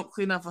 If you don't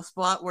clean up a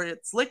spot where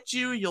it's licked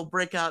you, you'll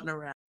break out in a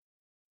round.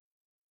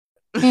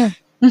 Yeah.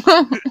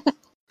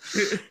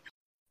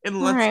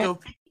 In Let's Go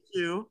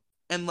Pikachu,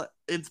 and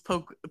its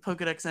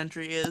Pokedex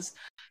entry is,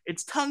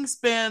 its tongue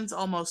spans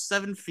almost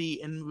 7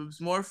 feet and moves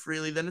more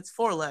freely than its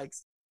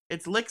forelegs.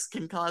 Its licks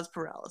can cause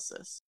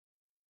paralysis.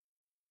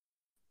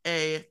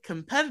 A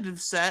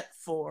competitive set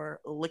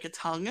for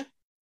Lickitung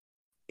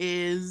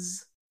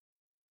is,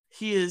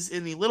 he is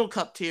in the Little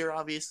Cup tier,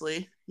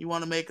 obviously. You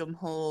want to make him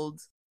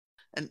hold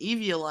an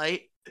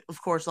Eviolite,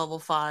 of course level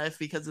 5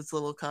 because it's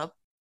Little Cup,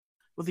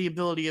 with the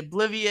ability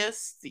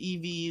Oblivious. The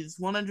EV is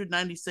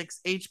 196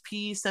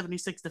 HP,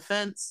 76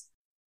 defense,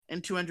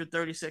 and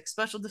 236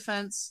 special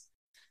defense,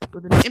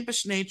 with an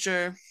impish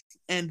nature,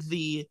 and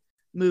the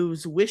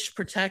moves Wish,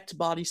 Protect,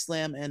 Body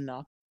Slam, and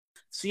Knock.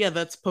 So yeah,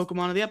 that's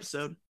Pokemon of the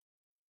episode.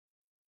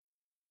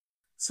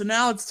 So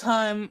now it's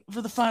time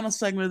for the final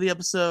segment of the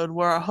episode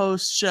where our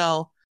host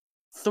shall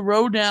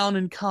throw down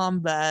in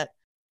combat.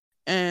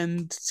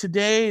 And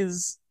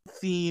today's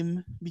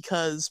theme,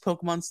 because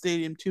Pokemon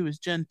Stadium 2 is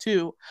Gen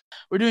 2,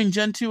 we're doing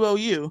Gen 2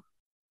 OU.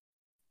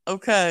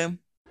 Okay.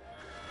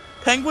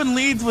 Penguin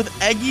leads with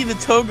Eggy the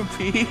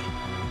Togepi.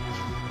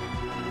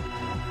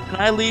 And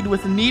I lead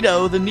with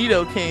Nido, the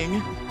Nido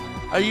King.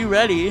 Are you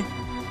ready?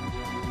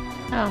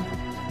 Oh.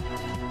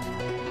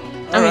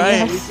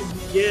 Alright, yes.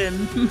 we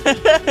can begin.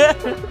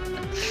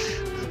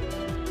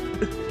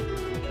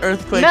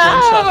 Earthquake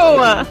No!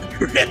 one-shot.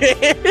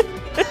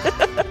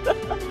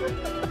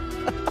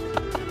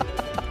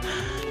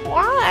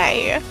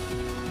 Why?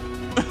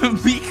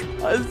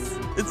 Because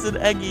it's an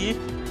Eggy.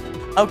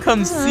 Out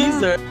comes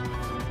Caesar,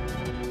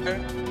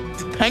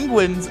 the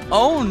Penguin's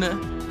own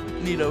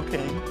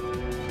Nidoking.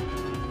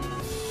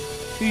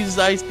 He uses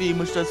Ice Beam,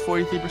 which does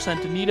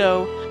 43% to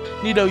Nido.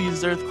 Nido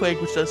uses Earthquake,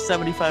 which does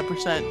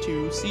 75%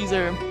 to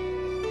Caesar.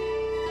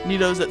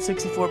 Nido's at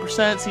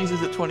 64%,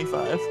 Caesar's at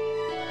 25%.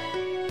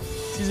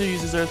 Caesar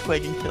uses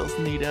Earthquake and kills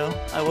Nido.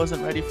 I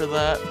wasn't ready for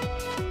that.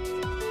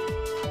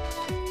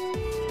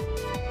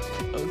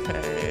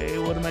 Okay,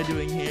 what am I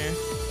doing here?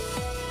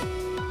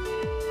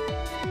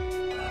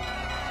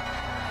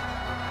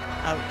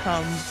 Out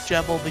comes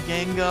Jebel the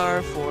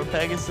Gengar for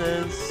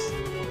Pegasus.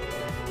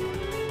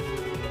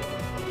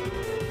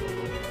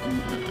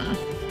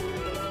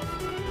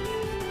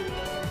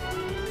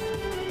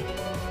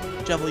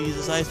 Jebel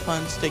uses Ice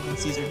Punch, taking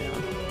Caesar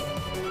down.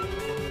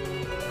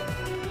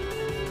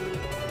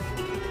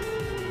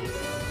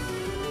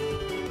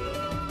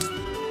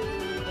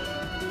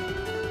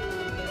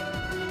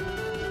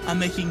 I'm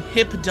making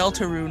hip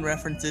Deltarune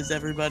references,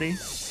 everybody.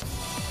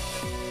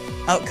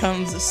 Out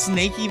comes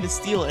Snaky the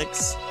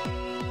Steelix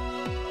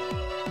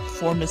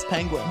for Miss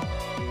Penguin.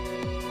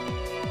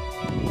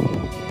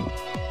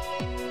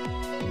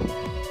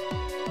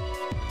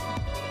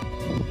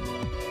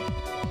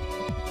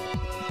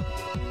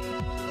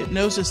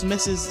 Hypnosis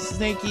misses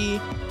Snaky.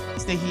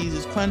 Snaky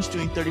uses Crunch,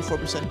 doing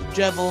 34% to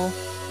Jebel.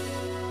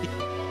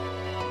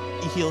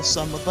 He heals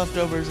some with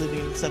leftovers, leaving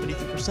it at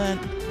 73%.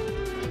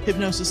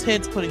 Hypnosis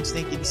hits, putting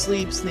Snaky to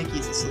sleep.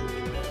 Snaky's asleep.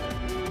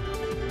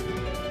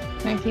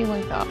 Snaky,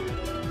 wake up.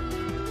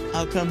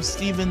 Out comes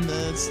Steven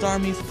the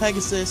Starmie for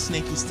Pegasus.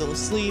 Snaky's still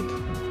asleep.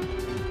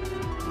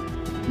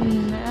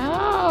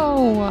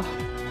 No!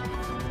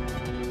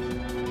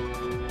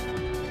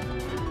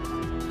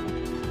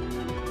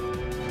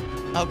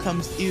 Out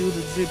comes Ew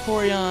the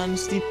Vaporeon.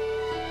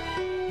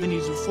 Steven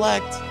uses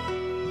Reflect.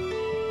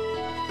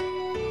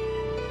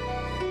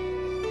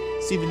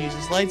 Steven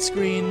uses Light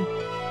Screen.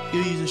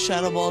 Ew uses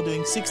Shadow Ball,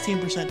 doing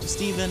 16% to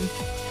Steven.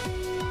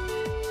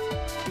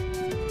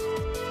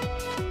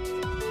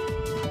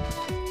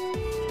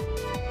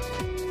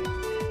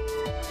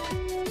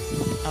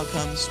 Out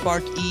comes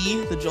Spark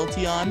E, the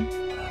Jolteon.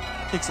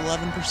 Takes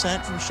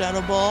 11% from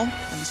Shadow Ball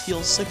and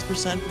heals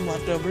 6% from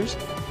leftovers.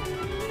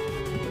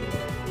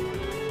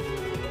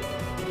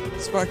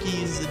 Sparky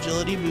uses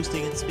Agility,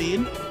 boosting its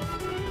speed.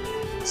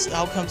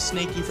 Out comes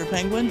Snaky for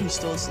Penguin, who's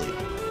still asleep.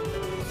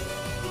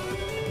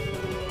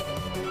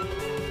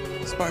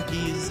 Sparky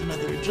uses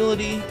another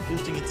Agility,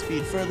 boosting its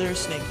speed further.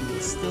 Snaky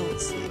is still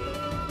asleep.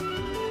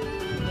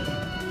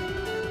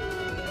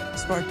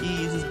 Sparky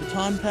uses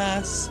Baton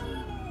Pass.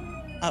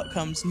 Out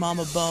comes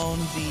Mama Bone,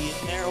 the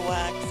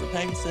Marowak for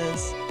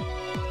Pegasus.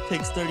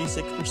 Takes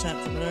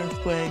 36% from an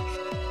Earthquake.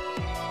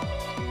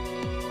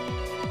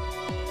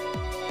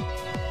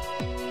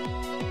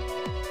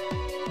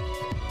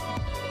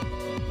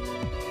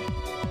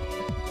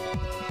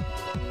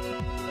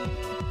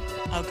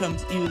 Out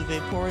comes Ew the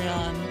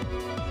Vaporeon.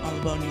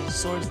 Mama Bone uses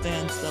Swords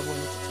Dance, doubling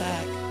its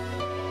attack.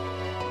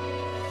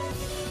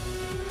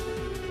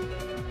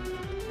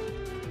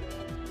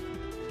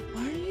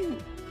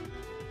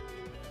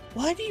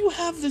 Why do you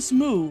have this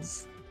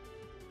move?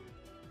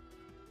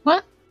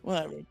 What?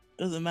 Whatever.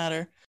 Doesn't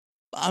matter.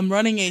 I'm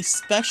running a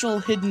special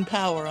hidden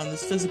power on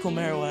this physical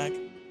Marowak.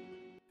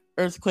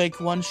 Earthquake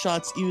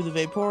one-shots Ew the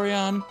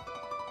Vaporeon.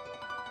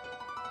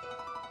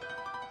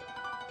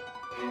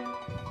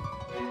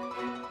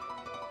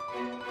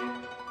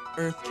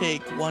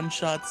 Earthquake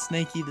one-shots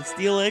Snaky the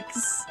Steelix.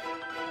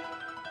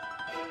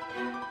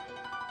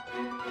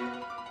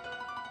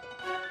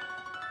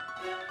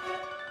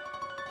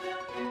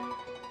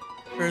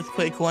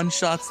 Earthquake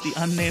one-shots the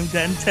unnamed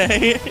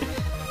Dente.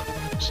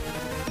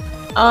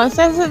 Oh, it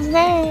says its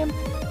name.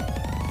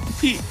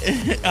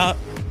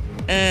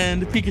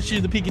 And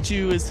Pikachu, the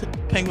Pikachu is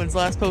Penguin's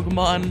last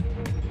Pokemon,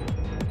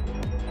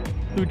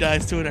 who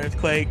dies to an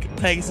Earthquake.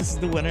 Pegasus is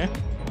the winner.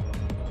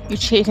 You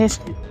cheated.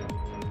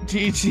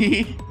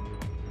 GG.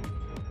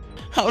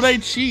 How'd I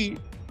cheat?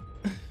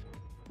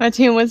 My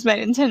team was made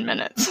in 10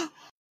 minutes.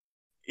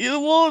 Yeah,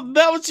 well,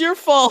 that was your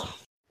fault.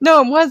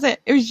 No, it wasn't.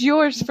 It was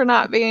yours for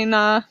not being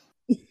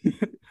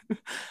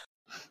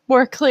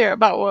more clear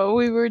about what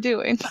we were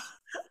doing.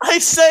 I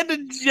said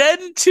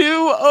Gen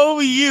 2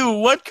 OU.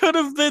 What could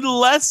have been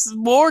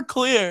more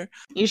clear?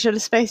 You should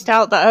have spaced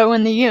out the O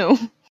and the U.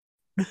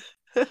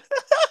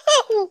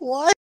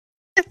 What?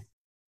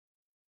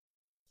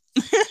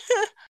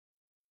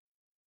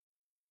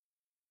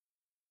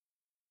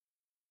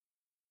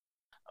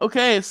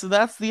 Okay, so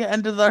that's the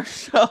end of our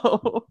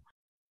show.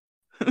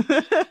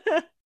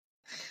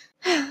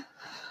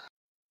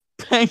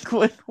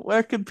 Penguin,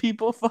 where can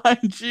people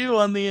find you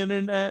on the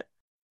internet?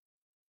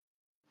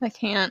 I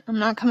can't. I'm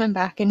not coming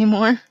back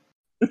anymore.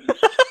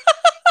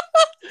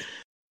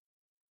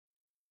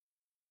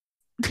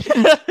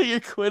 You're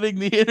quitting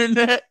the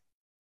internet?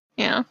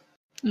 Yeah.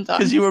 I'm done.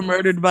 Because you were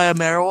murdered by a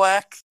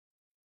Marowak?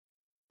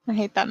 I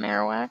hate that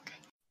Marowak.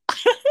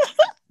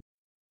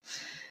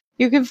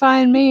 You can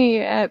find me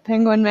at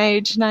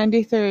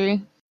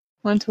PenguinMage93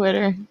 on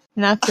Twitter.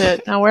 And that's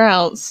it. Nowhere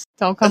else.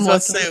 Don't come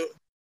looking.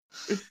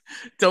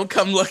 Don't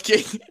come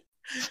looking.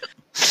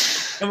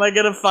 Am I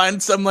gonna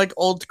find some like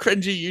old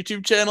cringy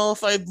YouTube channel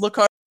if I look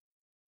hard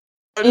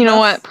You know enough?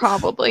 what?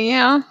 Probably,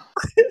 yeah.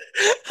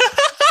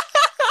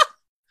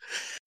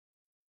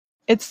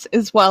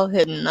 It's well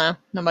hidden though.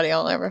 Nobody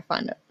will ever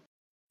find it.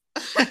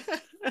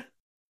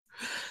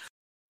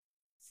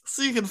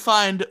 So you can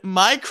find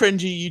my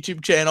cringy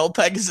YouTube channel,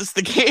 Pegasus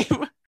the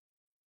Game.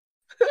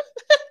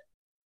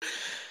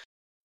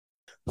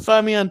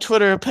 Find me on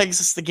Twitter,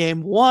 Pegasus the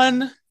Game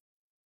 1.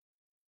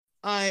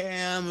 I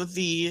am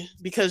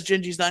because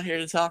Gingy's not here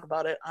to talk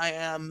about it, I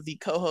am the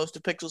co-host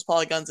of Pixels,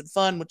 Polygons, and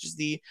Fun, which is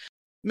the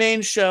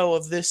main show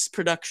of this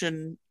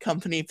production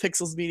company,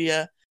 Pixels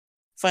Media.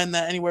 Find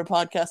that anywhere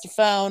podcasts are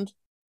found.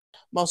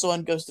 I'm also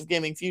on Ghost of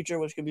Gaming Future,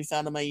 which can be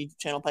found on my YouTube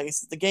channel,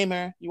 Pegasus the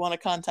Gamer. You want to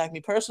contact me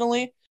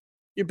personally?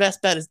 Your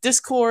best bet is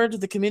Discord.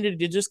 The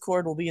community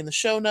Discord will be in the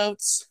show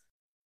notes.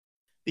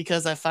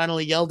 Because I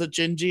finally yelled at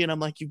Gingy, and I'm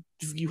like, you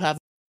haven't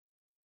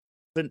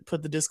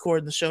put the Discord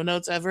in the show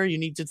notes ever. You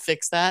need to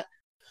fix that.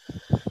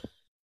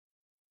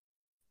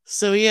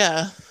 So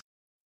yeah.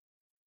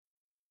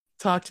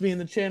 Talk to me in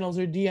the channels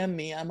or DM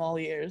me. I'm all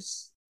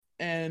ears.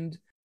 And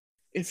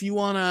if you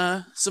want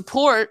to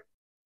support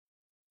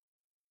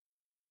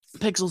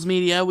Pixels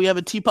Media, we have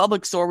a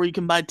TeePublic store where you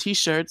can buy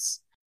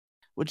t-shirts,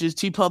 which is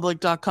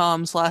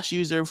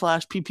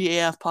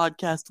tpublic.com/user/PPAF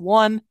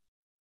podcast1.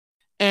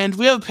 And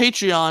we have a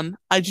Patreon.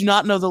 I do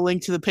not know the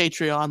link to the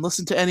Patreon.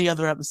 Listen to any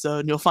other episode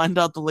and you'll find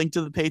out the link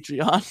to the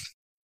Patreon.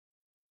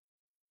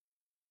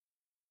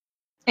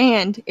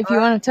 And if you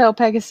want to tell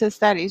Pegasus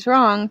that he's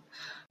wrong,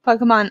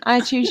 Pokemon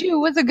I Choose You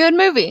was a good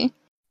movie.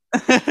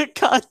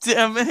 God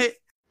damn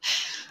it.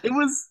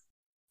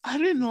 I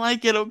didn't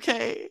like it,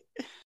 okay?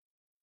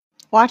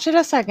 Watch it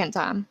a second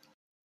time.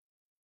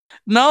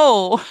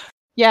 No.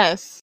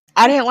 Yes.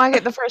 I didn't like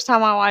it the first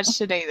time I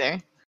watched it either.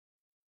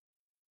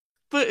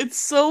 But I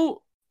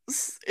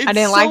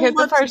didn't like it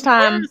the first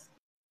time.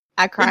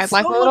 I cried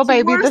like a little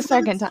baby the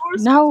second time.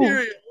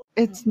 No,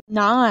 it's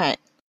not.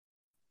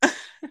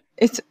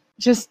 It's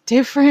just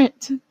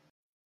different.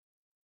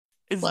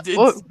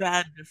 It's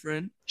bad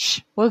different. Shh,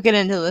 we'll get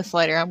into this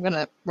later. I'm going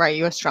to write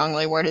you a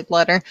strongly worded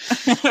letter.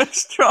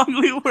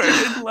 Strongly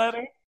worded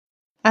letter?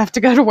 I have to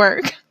go to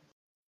work.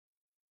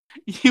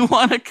 You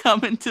want to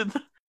come into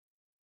the...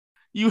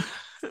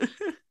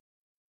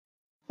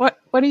 What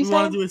do you say?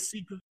 Want to do a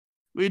sequel?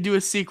 We do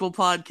a sequel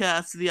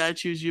podcast to the I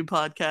Choose You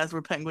podcast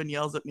where Penguin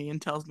yells at me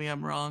and tells me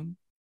I'm wrong.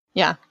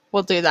 Yeah,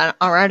 we'll do that.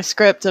 I'll write a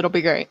script. It'll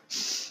be great.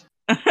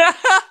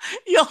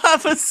 You'll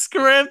have a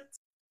script?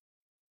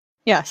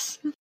 Yes.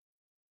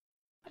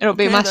 It'll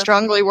be my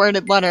strongly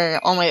worded letter,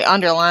 only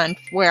underlined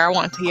where I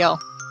want to yell.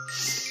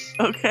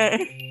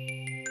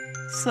 Okay.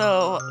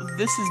 So,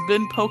 this has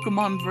been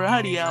Pokemon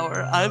Variety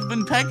Hour. I've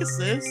been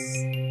Pegasus.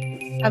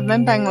 I've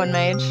been Penguin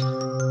Mage.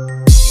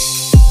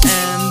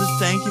 And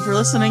thank you for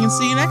listening and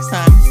see you next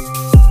time.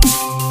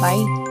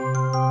 Bye.